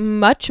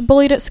much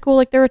bullied at school.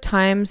 Like there were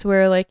times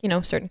where like, you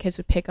know, certain kids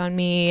would pick on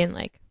me and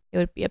like it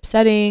would be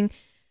upsetting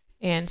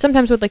and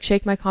sometimes would like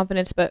shake my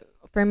confidence. But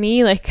for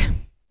me, like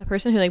the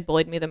person who like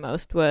bullied me the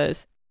most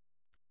was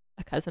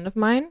a cousin of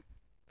mine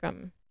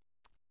from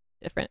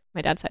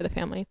my dad's side of the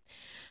family.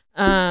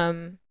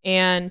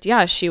 And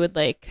yeah, she would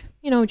like,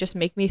 you know, just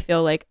make me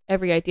feel like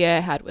every idea I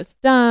had was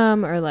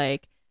dumb or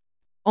like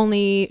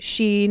only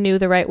she knew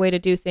the right way to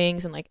do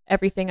things. And like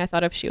everything I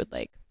thought of, she would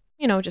like,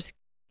 you know, just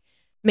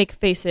make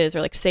faces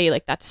or like say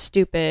like that's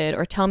stupid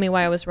or tell me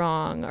why I was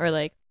wrong. Or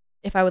like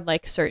if I would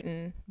like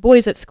certain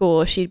boys at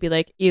school, she'd be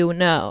like, ew,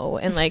 no.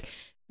 And like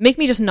make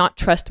me just not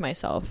trust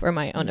myself or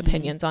my own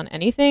opinions on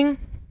anything.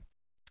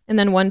 And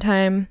then one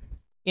time,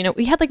 you know,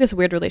 we had like this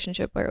weird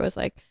relationship where it was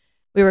like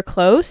we were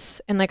close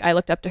and like I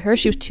looked up to her.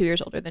 She was 2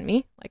 years older than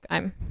me, like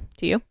I'm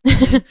to you.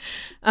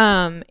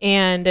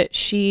 And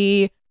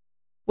she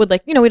would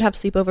like, you know, we'd have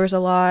sleepovers a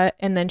lot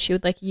and then she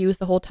would like use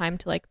the whole time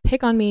to like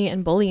pick on me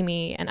and bully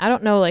me. And I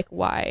don't know like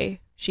why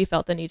she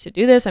felt the need to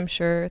do this. I'm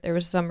sure there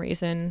was some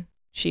reason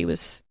she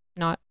was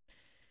not,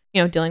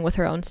 you know, dealing with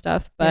her own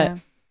stuff, but yeah.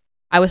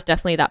 I was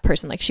definitely that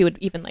person. Like she would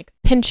even like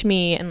pinch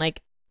me and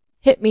like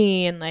hit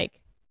me and like,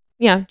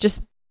 yeah,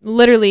 just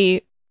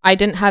literally I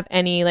didn't have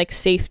any like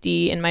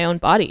safety in my own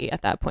body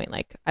at that point.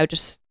 Like I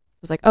just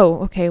was like, oh,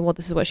 okay, well,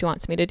 this is what she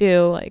wants me to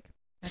do. Like,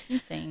 that's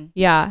insane.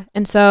 Yeah.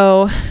 And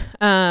so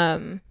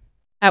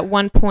at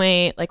one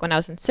point, like when I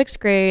was in 6th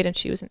grade and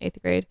she was in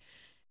 8th grade,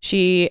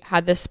 she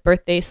had this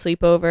birthday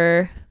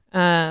sleepover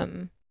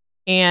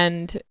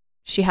and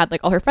she had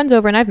like all her friends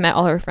over and I've met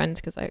all her friends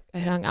because I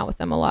hung out with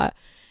them a lot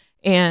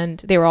and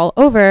they were all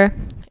over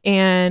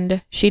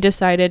and she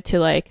decided to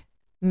like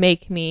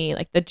make me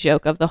like the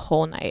joke of the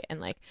whole night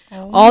and like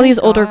all these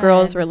older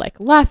girls were like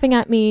laughing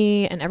at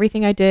me and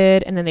everything I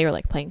did and then they were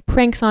like playing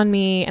pranks on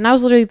me and I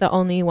was literally the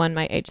only one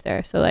my age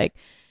there, so like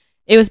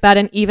it was bad.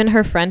 And even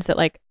her friends that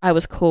like I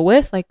was cool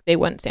with, like they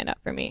wouldn't stand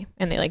up for me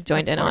and they like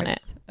joined in on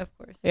it. Of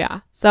course. Yeah,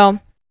 so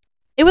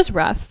it was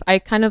rough. I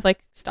kind of like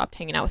stopped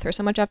hanging out with her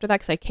so much after that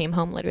because I came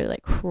home literally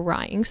like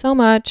crying so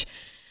much.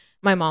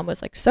 My mom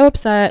was like so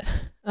upset,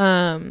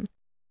 and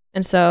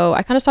so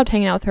I kind of stopped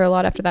hanging out with her a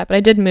lot after that, but I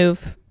did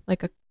move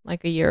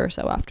like a year or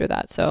so after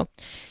that, so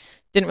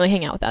didn't really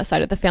hang out with that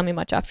side of the family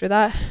much after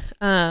that.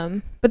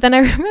 But then I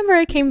remember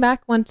I came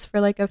back once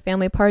for like a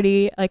family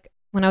party like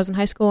when I was in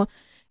high school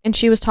and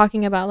she was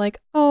talking about like,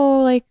 oh,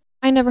 like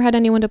I never had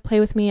anyone to play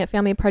with me at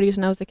family parties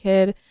when I was a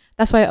kid,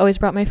 that's why I always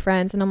brought my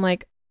friends. And I'm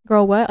like,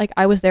 girl, what? Like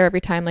I was there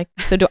every time. Like,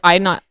 so do I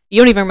not, you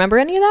don't even remember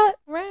any of that?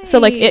 Right. So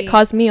like it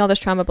caused me all this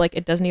trauma, but like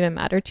it doesn't even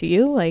matter to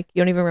you. Like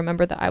you don't even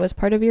remember that I was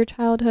part of your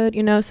childhood,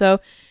 you know?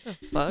 So the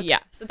fuck? Yeah.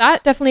 So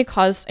that definitely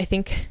caused, I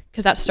think,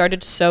 because that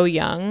started so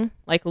young,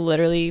 like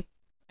literally,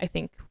 I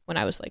think when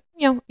I was like,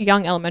 you know,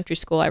 young elementary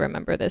school, I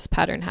remember this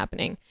pattern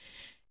happening.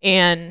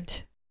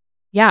 And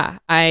yeah,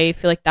 I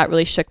feel like that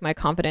really shook my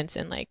confidence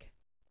in like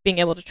being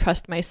able to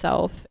trust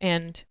myself.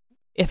 And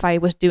if I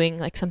was doing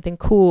like something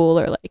cool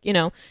or like, you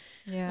know,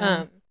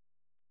 yeah.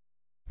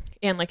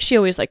 And like she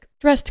always like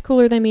dressed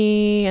cooler than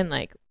me and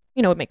like,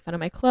 you know, would make fun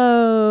of my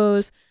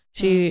clothes.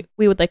 We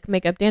would like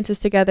make up dances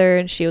together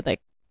and she would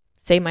like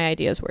say my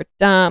ideas were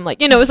dumb.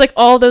 Like, you know, it was like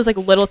all those like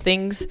little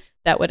things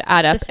that would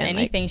add up. Just and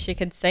anything like, she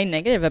could say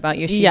negative about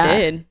you, she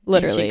did.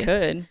 Literally. She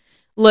could.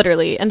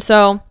 Literally. And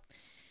so,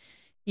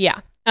 yeah.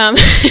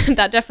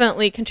 That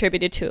definitely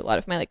contributed to a lot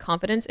of my like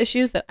confidence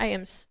issues that I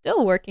am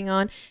still working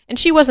on. And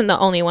she wasn't the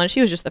only one.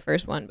 She was just the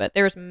first one. But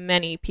there was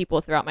many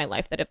people throughout my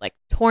life that have like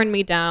torn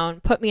me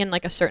down, put me in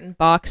like a certain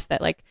box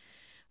that like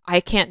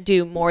I can't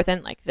do more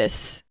than like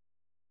this,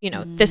 you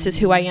know, this is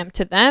who I am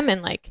to them.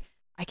 And like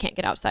I can't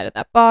get outside of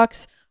that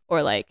box,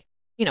 or like,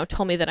 you know,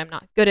 told me that I'm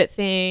not good at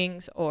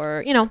things,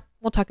 or, you know,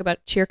 we'll talk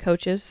about cheer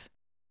coaches.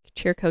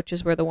 Cheer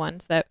coaches were the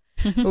ones that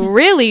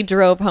really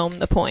drove home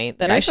the point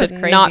that Yours I should was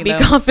crazy, not be though.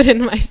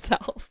 confident in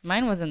myself.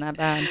 Mine wasn't that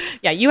bad.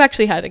 Yeah, you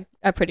actually had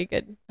a pretty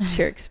good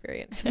cheer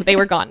experience. They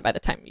were gone by the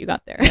time you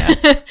got there.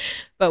 Yeah.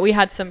 But we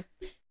had some,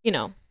 you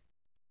know,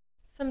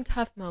 some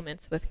tough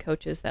moments with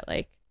coaches that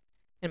like,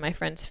 and my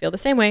friends feel the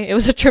same way. It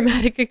was a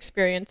traumatic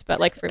experience, but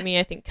like for me,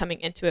 I think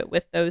coming into it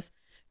with those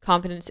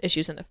confidence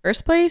issues in the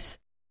first place,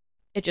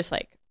 it just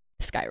like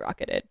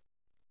skyrocketed.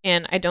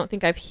 And I don't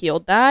think I've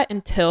healed that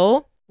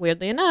until,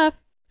 weirdly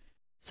enough,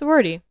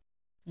 sorority.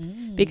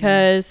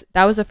 Because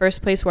that was the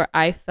first place where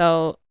I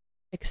felt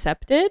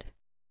accepted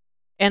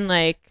and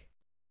like,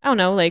 I don't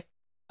know, like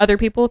other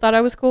people thought I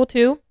was cool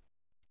too.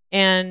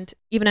 And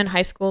even in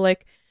high school,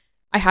 like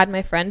I had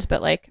my friends, but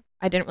like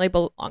I didn't really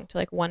belong to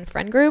like one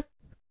friend group.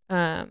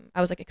 I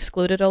was like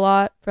excluded a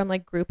lot from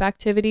like group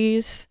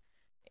activities.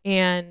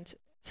 And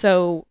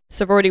so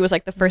sorority was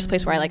like the first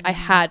place where I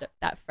had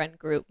that friend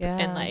group. Yeah.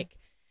 And like,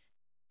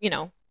 you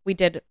know, we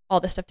did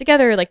all this stuff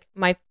together. Like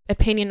my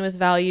opinion was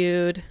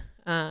valued.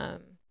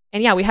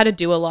 and yeah, we had to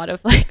do a lot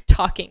of like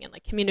talking and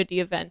like community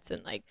events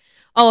and like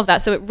all of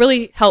that. So it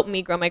really helped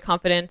me grow my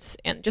confidence,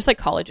 and just like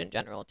college in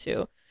general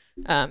too.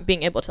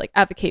 Being able to like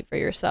advocate for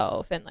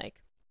yourself, and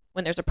like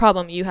when there's a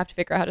problem, you have to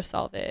figure out how to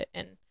solve it.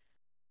 And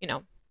you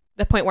know,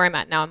 the point where I'm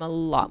at now, I'm a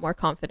lot more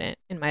confident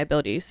in my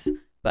abilities,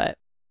 but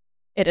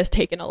it has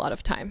taken a lot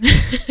of time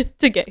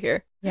to get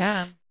here.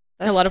 Yeah.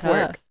 A lot of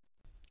work.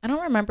 I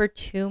don't remember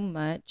too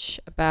much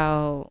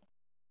about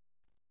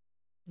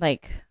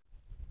like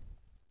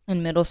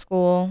in middle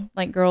school,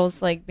 like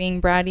girls like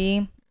being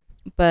bratty,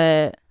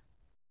 but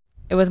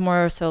it was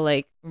more so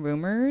like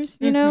rumors,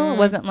 you know? It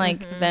wasn't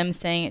like them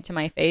saying it to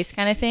my face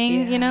kind of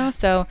thing, you know?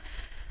 So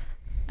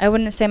I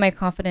wouldn't say my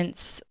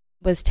confidence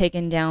was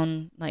taken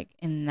down like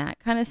in that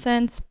kind of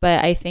sense,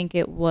 but I think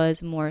it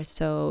was more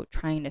so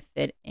trying to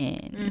fit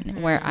in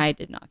where I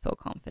did not feel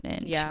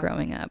confident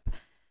growing up.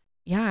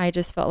 Yeah, I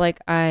just felt like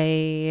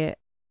I,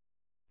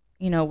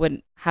 you know,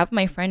 would have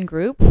my friend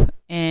group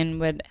and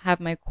would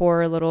have my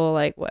core little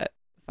like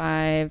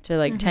 5 to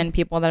like 10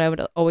 people that I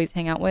would always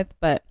hang out with,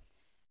 but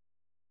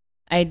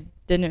I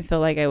didn't feel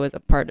like I was a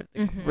part of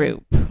the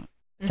group.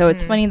 So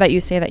it's funny that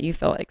you say that you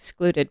felt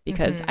excluded,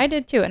 because I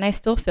did too. And I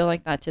still feel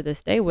like that to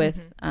this day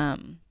with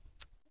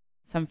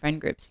some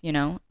friend groups, you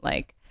know,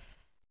 like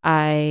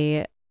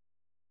I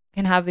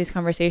can have these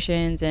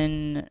conversations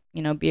and,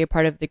 you know, be a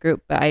part of the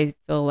group, but I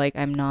feel like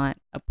I'm not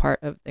a part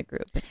of the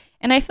group.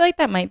 And I feel like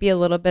that might be a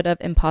little bit of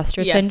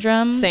imposter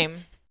syndrome.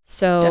 Same.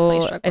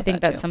 So I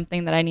think that's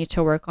something that I need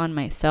to work on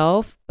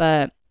myself,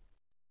 but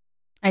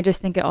I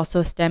just think it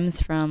also stems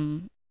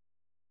from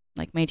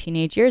like my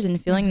teenage years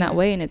and feeling that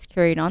way, and it's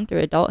carried on through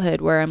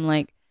adulthood where I'm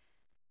like,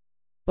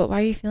 but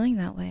why are you feeling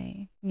that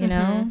way? You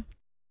know,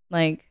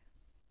 like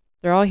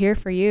they're all here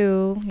for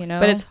you, you know.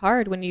 But it's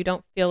hard when you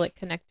don't feel like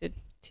connected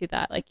to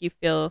that. Like you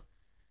feel,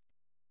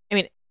 I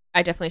mean,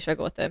 I definitely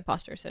struggle with the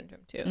imposter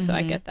syndrome too. So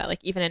I get that.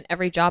 Like even in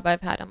every job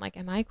I've had, I'm like,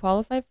 am I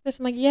qualified for this?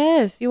 I'm like,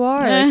 yes, you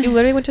are. Like you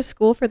literally went to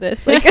school for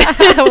this. Like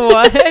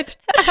what?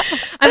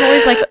 I'm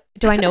always like,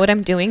 do I know what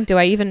I'm doing? Do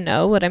I even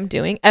know what I'm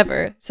doing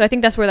ever? So I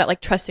think that's where that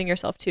like trusting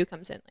yourself too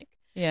comes in. Like,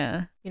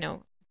 yeah, you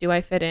know, do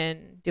I fit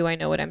in? Do I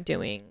know what I'm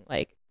doing?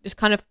 Like just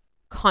kind of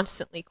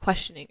constantly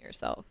questioning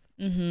yourself.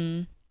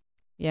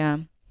 Yeah.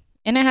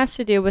 And it has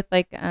to do with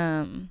like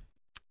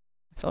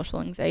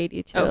social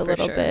anxiety too, a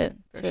little bit.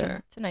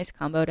 It's a nice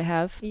combo to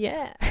have.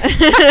 Yeah.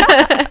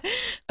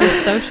 The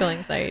social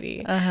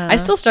anxiety. I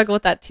still struggle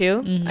with that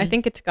too. I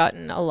think it's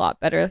gotten a lot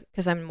better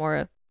because I'm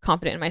more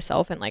confident in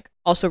myself, and like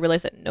also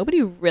realize that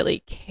nobody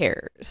really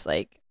cares.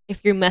 Like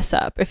if you mess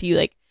up, if you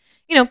like,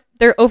 you know,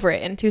 they're over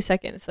it in 2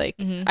 seconds.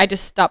 Like I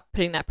just stopped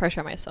putting that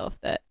pressure on myself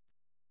that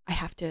I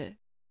have to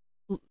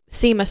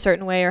seem a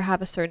certain way or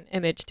have a certain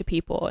image to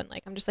people. And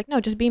like, I'm just like, no,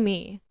 just be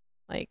me.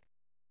 Like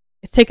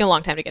it's taken a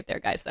long time to get there,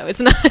 guys, though.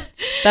 It's not,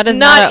 that is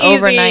not an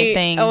overnight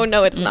thing. Oh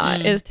no, it's not.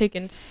 It has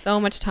taken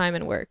so much time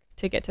and work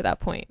to get to that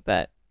point.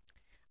 But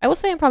I will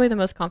say I'm probably the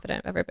most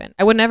confident I've ever been.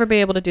 I would never be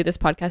able to do this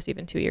podcast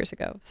even 2 years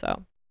ago.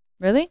 So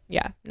really?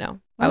 Yeah, no,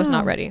 I was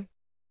not ready.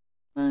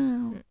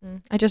 Wow.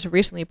 I just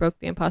recently broke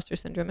the imposter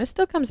syndrome. It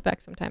still comes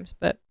back sometimes,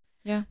 but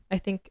yeah, I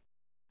think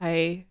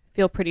I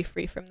feel pretty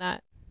free from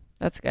that.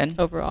 That's good.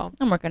 Overall.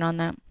 I'm working on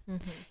that.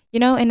 You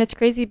know, and it's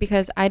crazy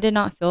because I did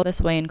not feel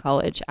this way in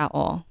college at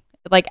all.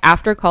 Like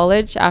after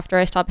college, after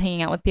I stopped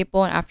hanging out with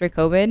people and after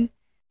COVID,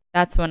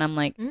 that's when I'm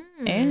like,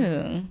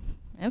 ew,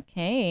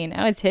 okay,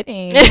 now it's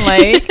hitting.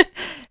 Like,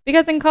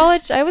 because in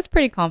college, I was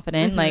pretty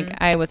confident. Like,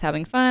 I was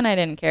having fun. I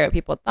didn't care what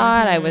people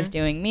thought. I was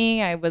doing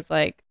me. I was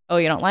like, oh,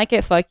 you don't like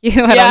it? Fuck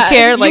you. I don't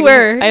care. Like,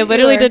 I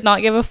literally did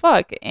not give a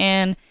fuck.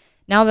 And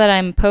now that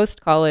I'm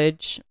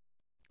post-college,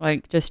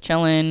 like, just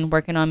chilling,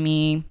 working on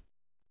me,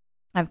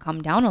 I've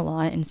calmed down a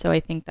lot. And so I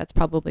think that's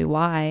probably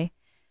why.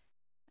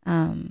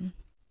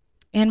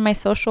 And my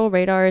social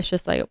radar is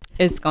just like,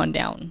 it's gone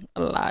down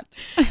a lot.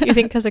 You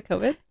think because of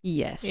COVID?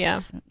 Yes.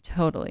 Yeah.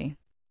 Totally.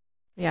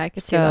 Yeah, I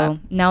could see that. So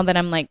now that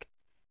I'm like,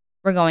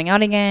 we're going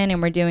out again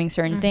and we're doing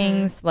certain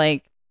things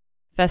like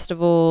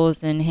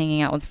festivals and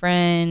hanging out with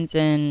friends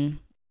and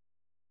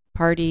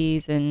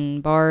parties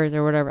and bars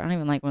or whatever. I don't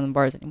even like going to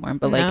bars anymore,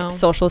 but like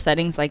social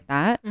settings like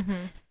that.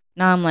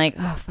 Now I'm like,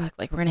 oh, fuck,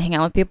 like we're going to hang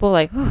out with people.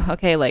 Like, oh,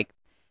 okay, like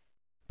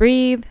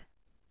breathe.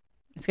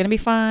 It's going to be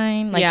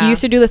fine. Like you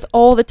used to do this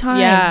all the time.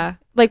 Yeah.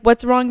 Like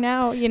what's wrong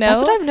now, you know?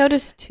 That's what I've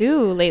noticed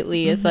too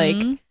lately is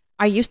like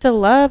I used to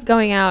love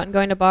going out and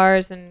going to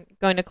bars and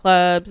going to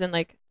clubs, and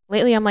like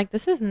lately I'm like,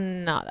 this is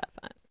not that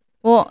fun.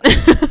 Well,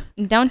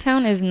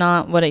 downtown is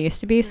not what it used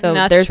to be, so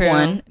That's there's true.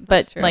 one.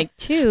 But like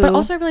two. But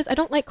also I realized I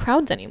don't like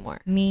crowds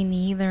anymore. Me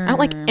neither. I don't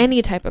like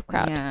any type of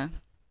crowd. Yeah.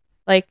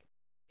 Like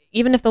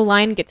even if the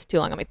line gets too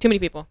long, I'm like, too many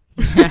people.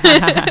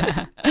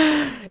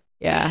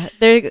 Yeah.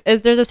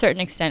 There's a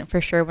certain extent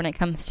for sure when it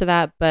comes to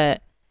that,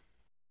 but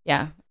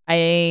yeah,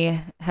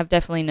 I have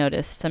definitely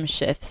noticed some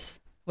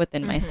shifts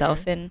within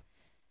myself, and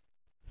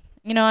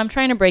you know, I'm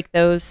trying to break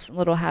those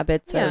little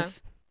habits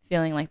of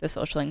feeling like the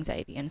social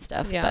anxiety and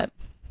stuff. But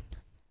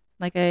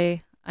like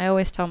I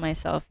always tell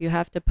myself, you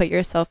have to put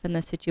yourself in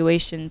the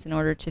situations in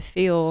order to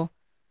feel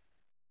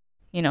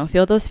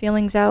feel those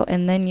feelings out,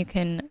 and then you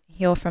can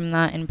heal from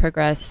that and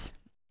progress.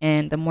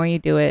 And the more you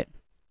do it,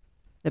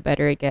 the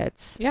better it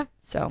gets. Yeah.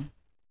 So.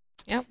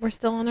 Yeah, we're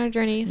still on our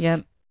journeys.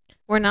 Yep.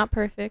 We're not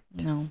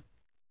perfect. No.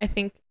 I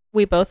think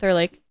we both are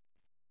like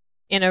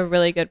in a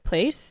really good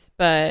place,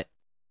 but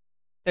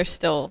there's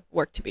still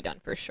work to be done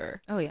for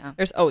sure. Oh, yeah.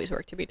 There's always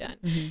work to be done.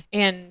 Mm-hmm.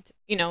 And,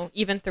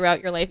 even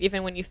throughout your life,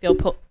 even when you feel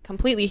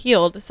completely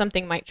healed,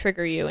 something might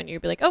trigger you and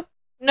you'd be like, oh,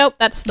 nope,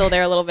 that's still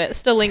there a little bit. It's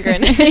still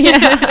lingering.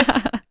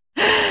 Yeah.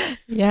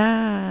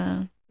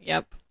 Yeah.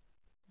 Yep.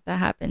 That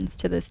happens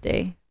to this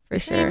day for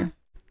sure.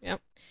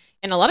 Yep.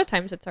 And a lot of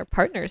times it's our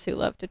partners who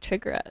love to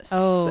trigger us.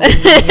 Oh,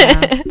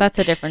 yeah. That's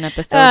a different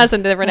episode. That's a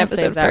different We'll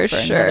episode save that for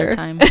another sure.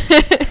 time.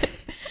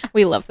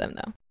 We love them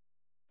though.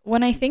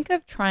 When I think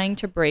of trying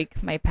to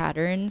break my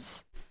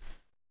patterns,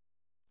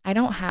 I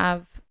don't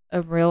have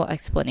a real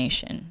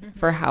explanation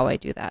for how I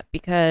do that,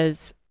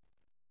 because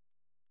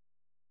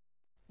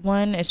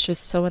one, it's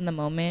just so in the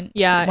moment.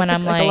 Yeah, when it's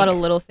I'm like a lot of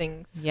little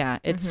things. Yeah,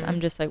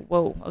 I'm just like,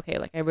 whoa, okay,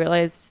 like I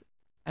realize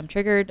I'm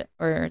triggered,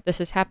 or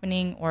this is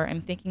happening, or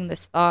I'm thinking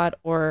this thought,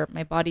 or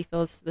my body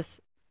feels this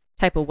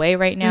type of way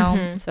right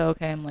now. So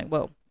okay, I'm like,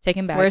 whoa,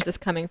 taking back. Where's this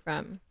coming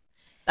from?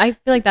 I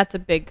feel like that's a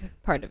big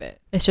part of it.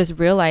 It's just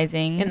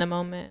realizing in the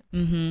moment.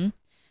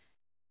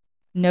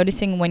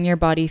 Noticing when your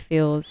body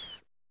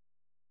feels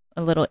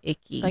a little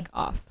icky, like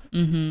off.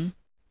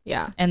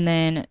 Yeah. And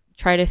then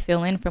try to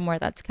fill in from where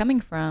that's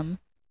coming from.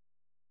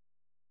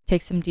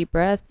 Take some deep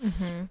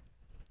breaths.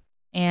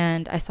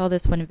 And I saw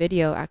this one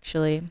video,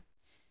 actually.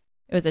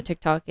 It was a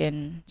TikTok,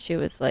 and she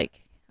was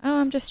like,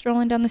 oh, I'm just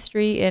strolling down the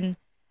street, and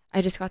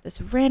I just got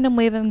this random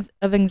wave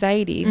of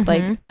anxiety.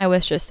 Like, I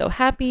was just so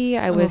happy.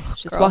 I was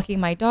just walking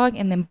my dog,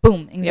 and then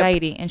boom,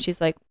 anxiety. Yep. And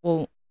she's like,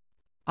 well,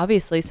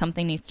 obviously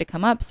something needs to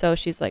come up. So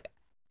she's like,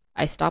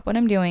 I stop what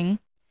I'm doing.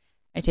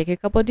 I take a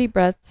couple of deep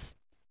breaths.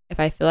 If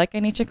I feel like I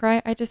need to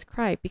cry, I just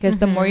cry. Because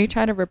the more you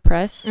try to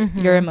repress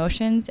your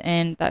emotions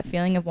and that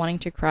feeling of wanting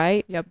to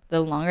cry,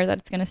 the longer that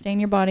it's going to stay in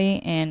your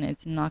body, and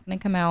it's not going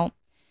to come out.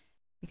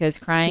 Because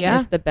crying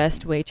is the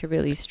best way to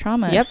release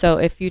trauma. So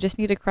if you just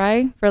need to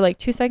cry for like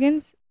 2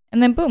 seconds,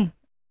 and then boom,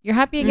 you're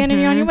happy again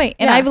and you're on your way.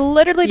 And I've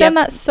literally done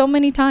that so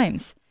many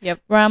times.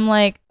 Where I'm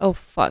like, oh,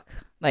 fuck.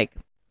 Like,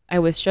 I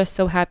was just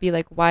so happy.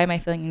 Like, why am I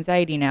feeling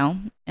anxiety now?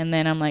 And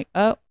then I'm like,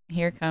 oh,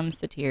 here comes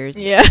the tears.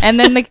 And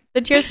then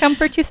the tears come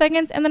for 2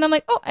 seconds. And then I'm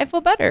like, oh, I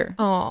feel better.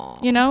 Oh.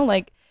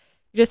 Like,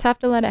 you just have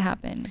to let it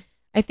happen.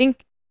 I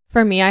think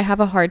for me, I have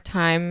a hard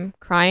time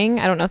crying.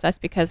 I don't know if that's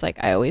because, like,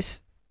 I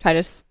always try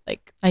to,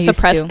 like,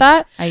 suppress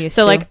that. I used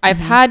to. So, like, I've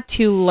had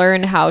to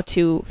learn how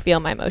to feel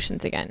my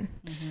emotions again.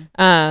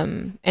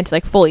 And to,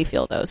 like, fully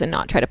feel those and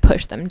not try to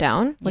push them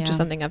down, which is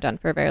something I've done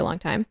for a very long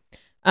time.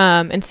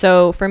 And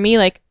so for me,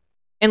 like,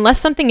 unless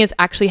something is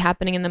actually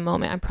happening in the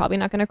moment, I'm probably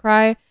not going to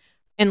cry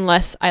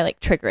unless I, like,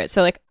 trigger it.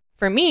 So, like,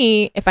 for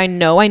me, if I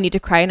know I need to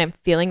cry and I'm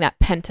feeling that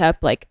pent up,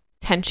 like,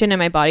 tension in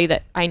my body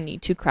that I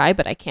need to cry,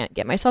 but I can't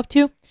get myself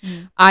to,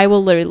 I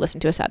will literally listen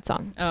to a sad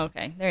song. Oh,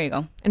 okay. There you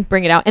go. And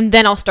bring it out. And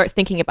then I'll start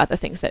thinking about the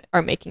things that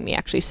are making me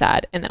actually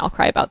sad. And then I'll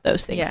cry about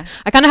those things. Yeah.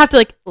 I kind of have to,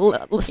 like,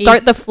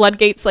 start the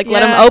floodgates, like,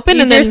 let them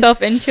open. And then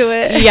yourself into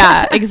it.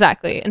 Yeah,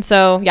 exactly. And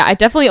so, yeah, I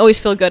definitely always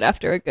feel good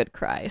after a good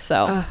cry.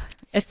 So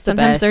it's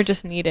sometimes best. They're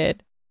just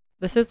needed.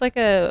 This is like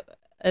a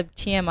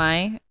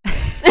TMI.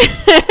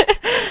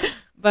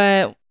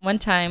 But one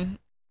time,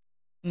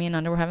 me and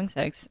Nanda were having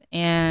sex,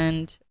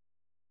 and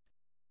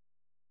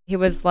he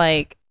was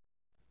like,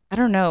 I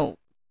don't know.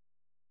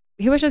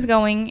 He was just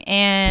going,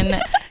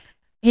 and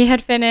he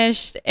had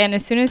finished, and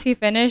as soon as he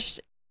finished,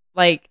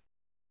 like,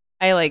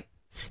 I, like,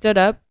 stood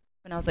up,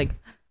 and I was like,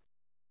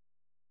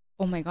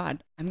 oh my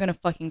God, I'm gonna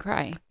fucking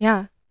cry.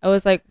 Yeah. I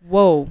was like,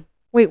 whoa.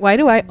 Wait, why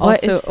do I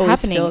what also is always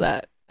happening? feel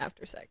that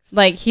after sex?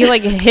 Like, he,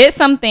 like, hit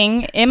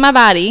something in my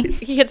body.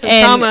 He hit some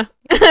trauma.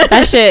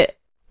 That shit,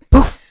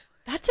 poof.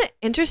 That's an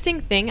interesting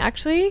thing,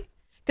 actually,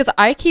 because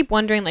I keep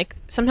wondering, like,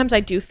 sometimes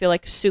I do feel,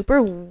 like,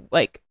 super,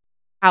 like,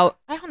 out,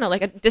 I don't know,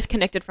 like,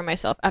 disconnected from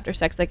myself after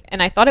sex, like,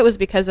 and I thought it was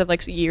because of,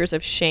 like, years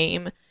of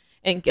shame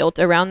and guilt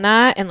around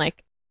that, and,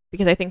 like,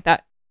 because I think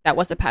that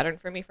was a pattern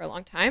for me for a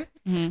long time.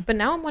 But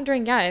now I'm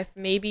wondering, if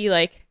maybe,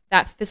 like,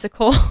 that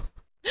physical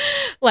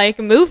like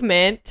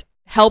movement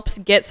helps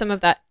get some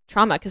of that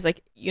trauma, because,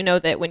 like, you know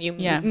that when you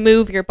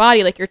move your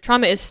body, like, your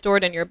trauma is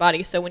stored in your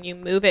body, so when you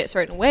move it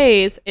certain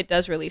ways, it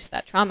does release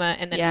that trauma,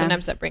 and then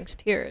sometimes that brings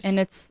tears. And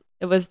it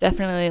was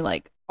definitely,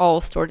 like, all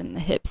stored in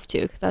the hips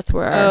too, because that's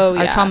where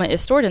our trauma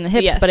is stored, in the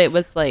hips. But it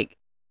was, like,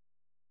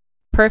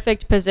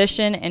 perfect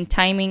position and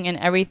timing and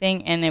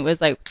everything, and it was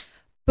like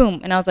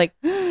boom, and I was like,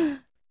 I'm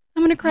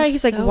gonna cry.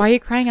 He's like, why are you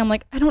crying? I'm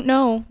like, I don't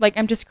know, like,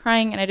 I'm just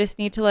crying and I just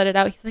need to let it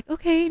out. He's like,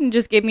 okay, and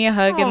just gave me a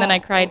hug. And then I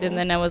cried, and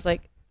then I was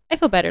like, I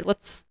feel better,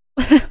 let's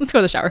go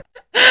to the shower.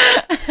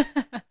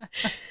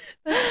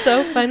 That's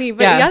so funny.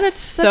 But that's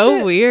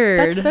so weird.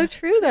 That's so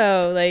true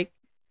though. Like,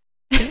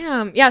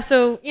 damn. Yeah,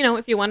 so, you know,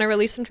 if you want to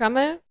release some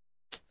trauma,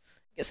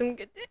 get some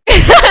good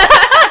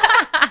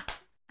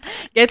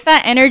get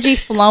that energy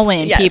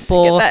flowing,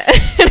 people.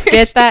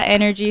 Get that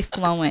energy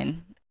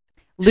flowing.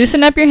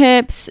 Loosen up your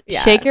hips,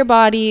 Yeah. shake your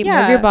body,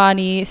 Yeah. move your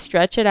body,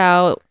 stretch it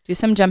out, do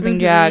some jumping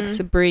jacks,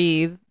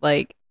 breathe.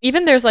 Like,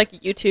 even there's like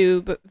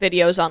YouTube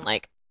videos on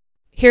like,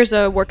 here's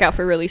a workout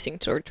for releasing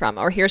stored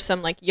trauma, or here's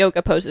some like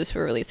yoga poses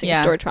for releasing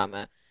stored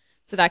trauma.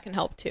 So that can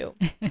help too.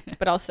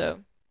 But also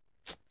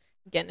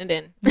getting it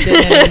in.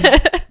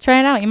 Try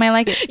it out. You might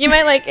like it. You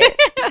might like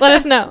it. Let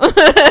us know.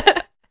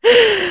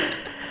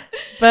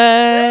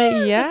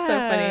 But yeah. So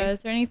funny. Is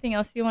there anything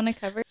else you want to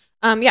cover?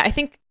 Yeah, I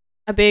think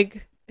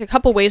a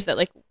couple ways that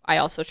like I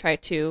also try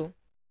to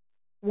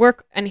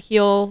work and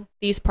heal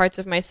these parts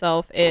of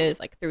myself is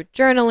like through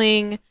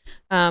journaling,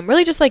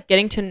 really just like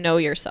getting to know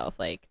yourself,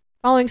 like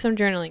following some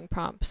journaling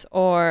prompts,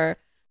 or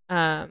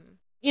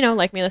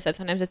like Mila said,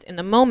 sometimes it's in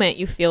the moment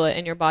you feel it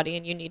in your body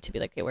and you need to be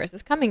like, okay, where's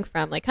this coming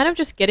from? Like kind of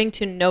just getting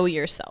to know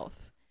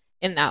yourself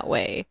in that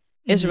way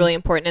is really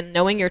important, and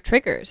knowing your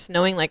triggers,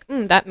 knowing like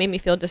that made me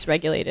feel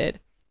dysregulated,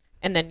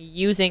 and then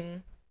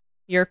using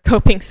your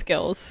coping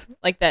skills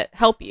like that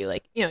help you,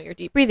 like your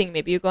deep breathing,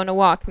 maybe you go on a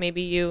walk,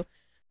 maybe you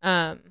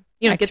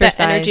get that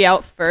energy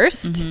out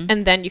first,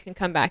 and then you can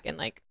come back and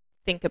like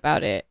think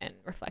about it and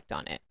reflect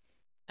on it,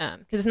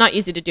 because it's not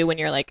easy to do when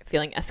you're like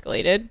feeling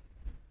escalated.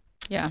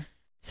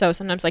 So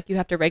sometimes like you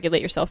have to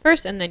regulate yourself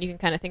first, and then you can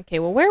kind of think, okay,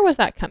 well, where was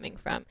that coming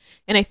from?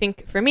 And I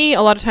think for me,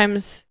 a lot of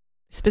times,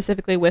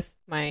 specifically with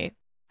my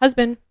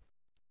husband,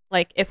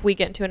 like if we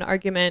get into an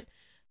argument,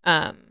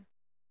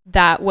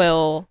 that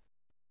will,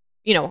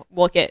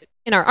 we'll get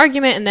in our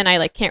argument, and then I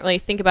like can't really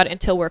think about it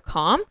until we're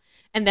calm.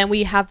 And then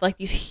we have like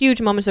these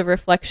huge moments of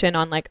reflection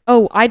on like,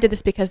 oh, I did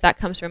this because that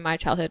comes from my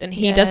childhood. And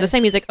he does the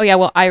same. He's like, oh yeah,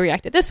 well, I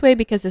reacted this way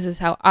because this is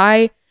how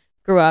I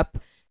grew up.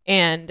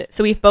 And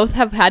so we've both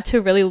have had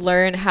to really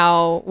learn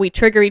how we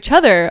trigger each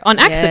other on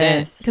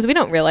accident, because we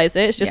don't realize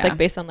it. It's just like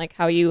based on like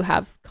how you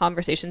have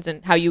conversations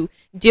and how you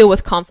deal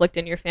with conflict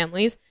in your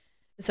families.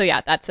 So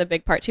yeah, that's a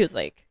big part too, is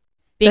like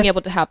being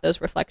able to have those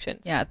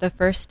reflections. Yeah, the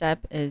first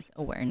step is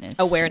awareness.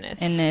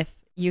 And if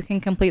you can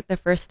complete the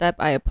first step,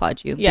 I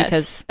applaud you. Yes,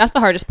 because that's the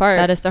hardest part.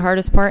 That is the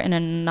hardest part,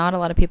 and not a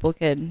lot of people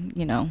could,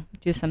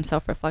 do some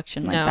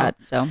self-reflection like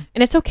that. So,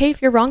 and it's okay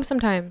if you're wrong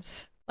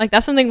sometimes. Like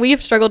that's something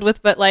we've struggled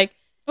with, but like,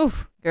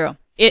 oof, girl,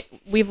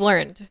 we've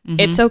learned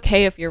it's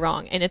okay if you're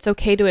wrong, and it's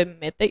okay to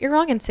admit that you're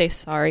wrong and say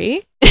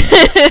sorry.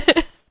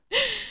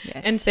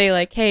 And say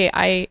like, hey,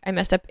 I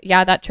messed up.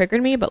 Yeah, that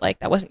triggered me, but like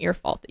that wasn't your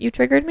fault that you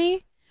triggered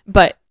me.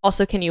 But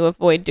also, can you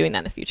avoid doing that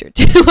in the future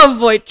to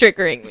avoid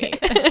triggering me?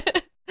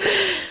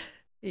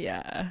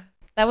 Yeah.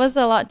 That was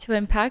a lot to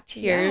unpack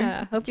here.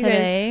 Yeah, hope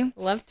today. You guys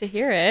love to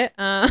hear it.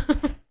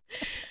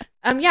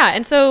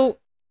 And so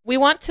we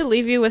want to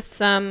leave you with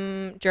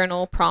some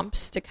journal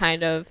prompts to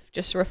kind of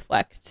just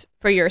reflect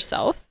for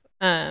yourself,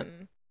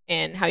 and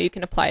how you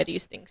can apply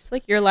these things to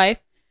like your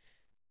life.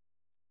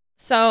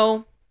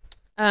 So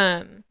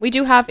we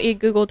do have a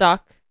Google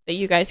Doc that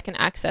you guys can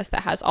access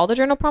that has all the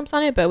journal prompts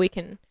on it, but we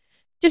can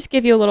just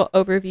give you a little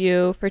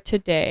overview for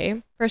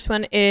today. First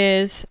one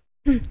is,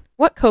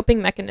 what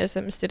coping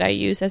mechanisms did I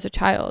use as a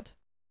child?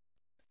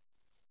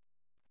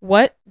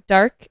 What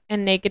dark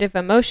and negative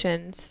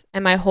emotions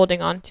am I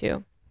holding on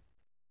to?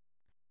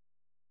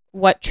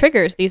 What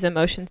triggers these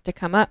emotions to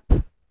come up?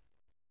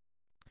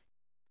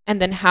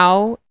 And then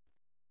how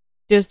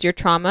does your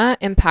trauma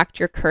impact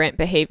your current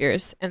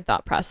behaviors and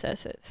thought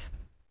processes?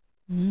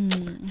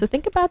 So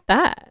think about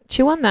that.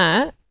 Chew on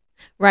that.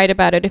 Write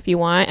about it if you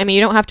want. I mean,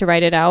 you don't have to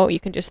write it out. You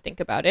can just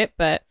think about it.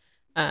 But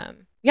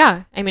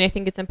yeah, I mean, I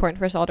think it's important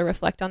for us all to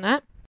reflect on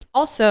that.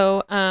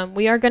 Also,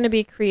 we are going to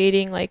be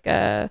creating like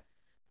a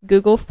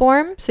Google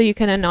form, so you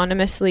can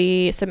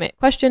anonymously submit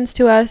questions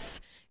to us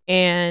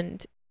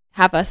and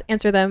have us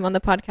answer them on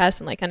the podcast,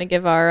 and like kind of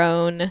give our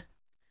own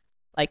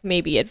like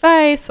maybe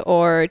advice,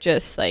 or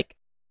just like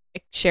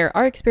share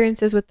our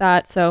experiences with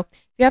that. So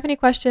if you have any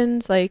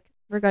questions like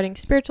regarding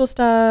spiritual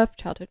stuff,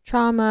 childhood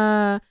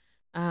trauma,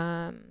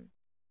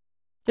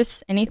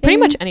 just anything, pretty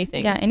much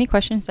anything. Yeah, any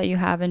questions that you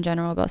have in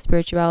general about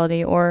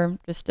spirituality, or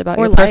just about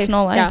or your life.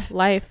 personal life. Yeah,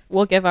 life.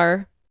 We'll give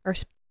our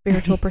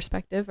spiritual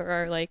perspective, or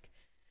our like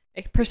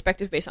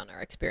perspective based on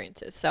our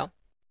experiences. So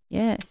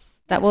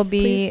yes, that will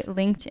be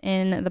linked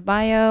in the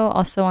bio,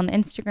 also on the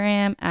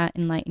Instagram at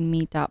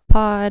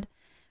enlightenme.pod.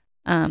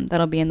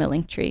 That'll be in the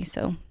link tree.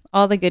 So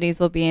all the goodies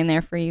will be in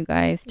there for you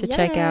guys to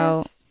check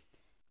out.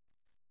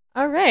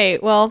 All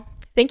right. Well,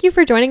 thank you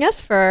for joining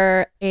us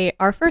for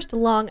our first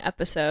long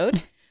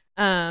episode.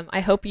 I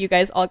hope you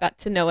guys all got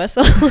to know us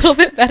a little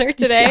bit better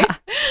today. Yeah,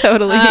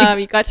 totally.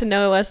 You got to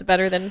know us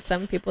better than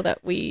some people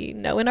that we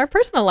know in our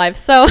personal lives.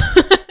 So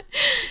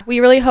we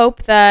really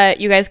hope that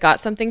you guys got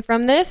something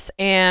from this,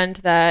 and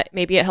that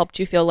maybe it helped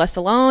you feel less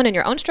alone in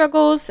your own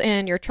struggles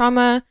and your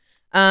trauma,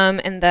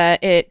 and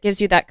that it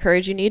gives you that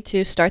courage you need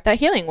to start that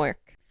healing work.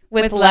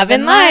 With love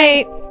and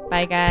light.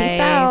 Bye, guys. Peace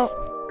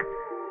out.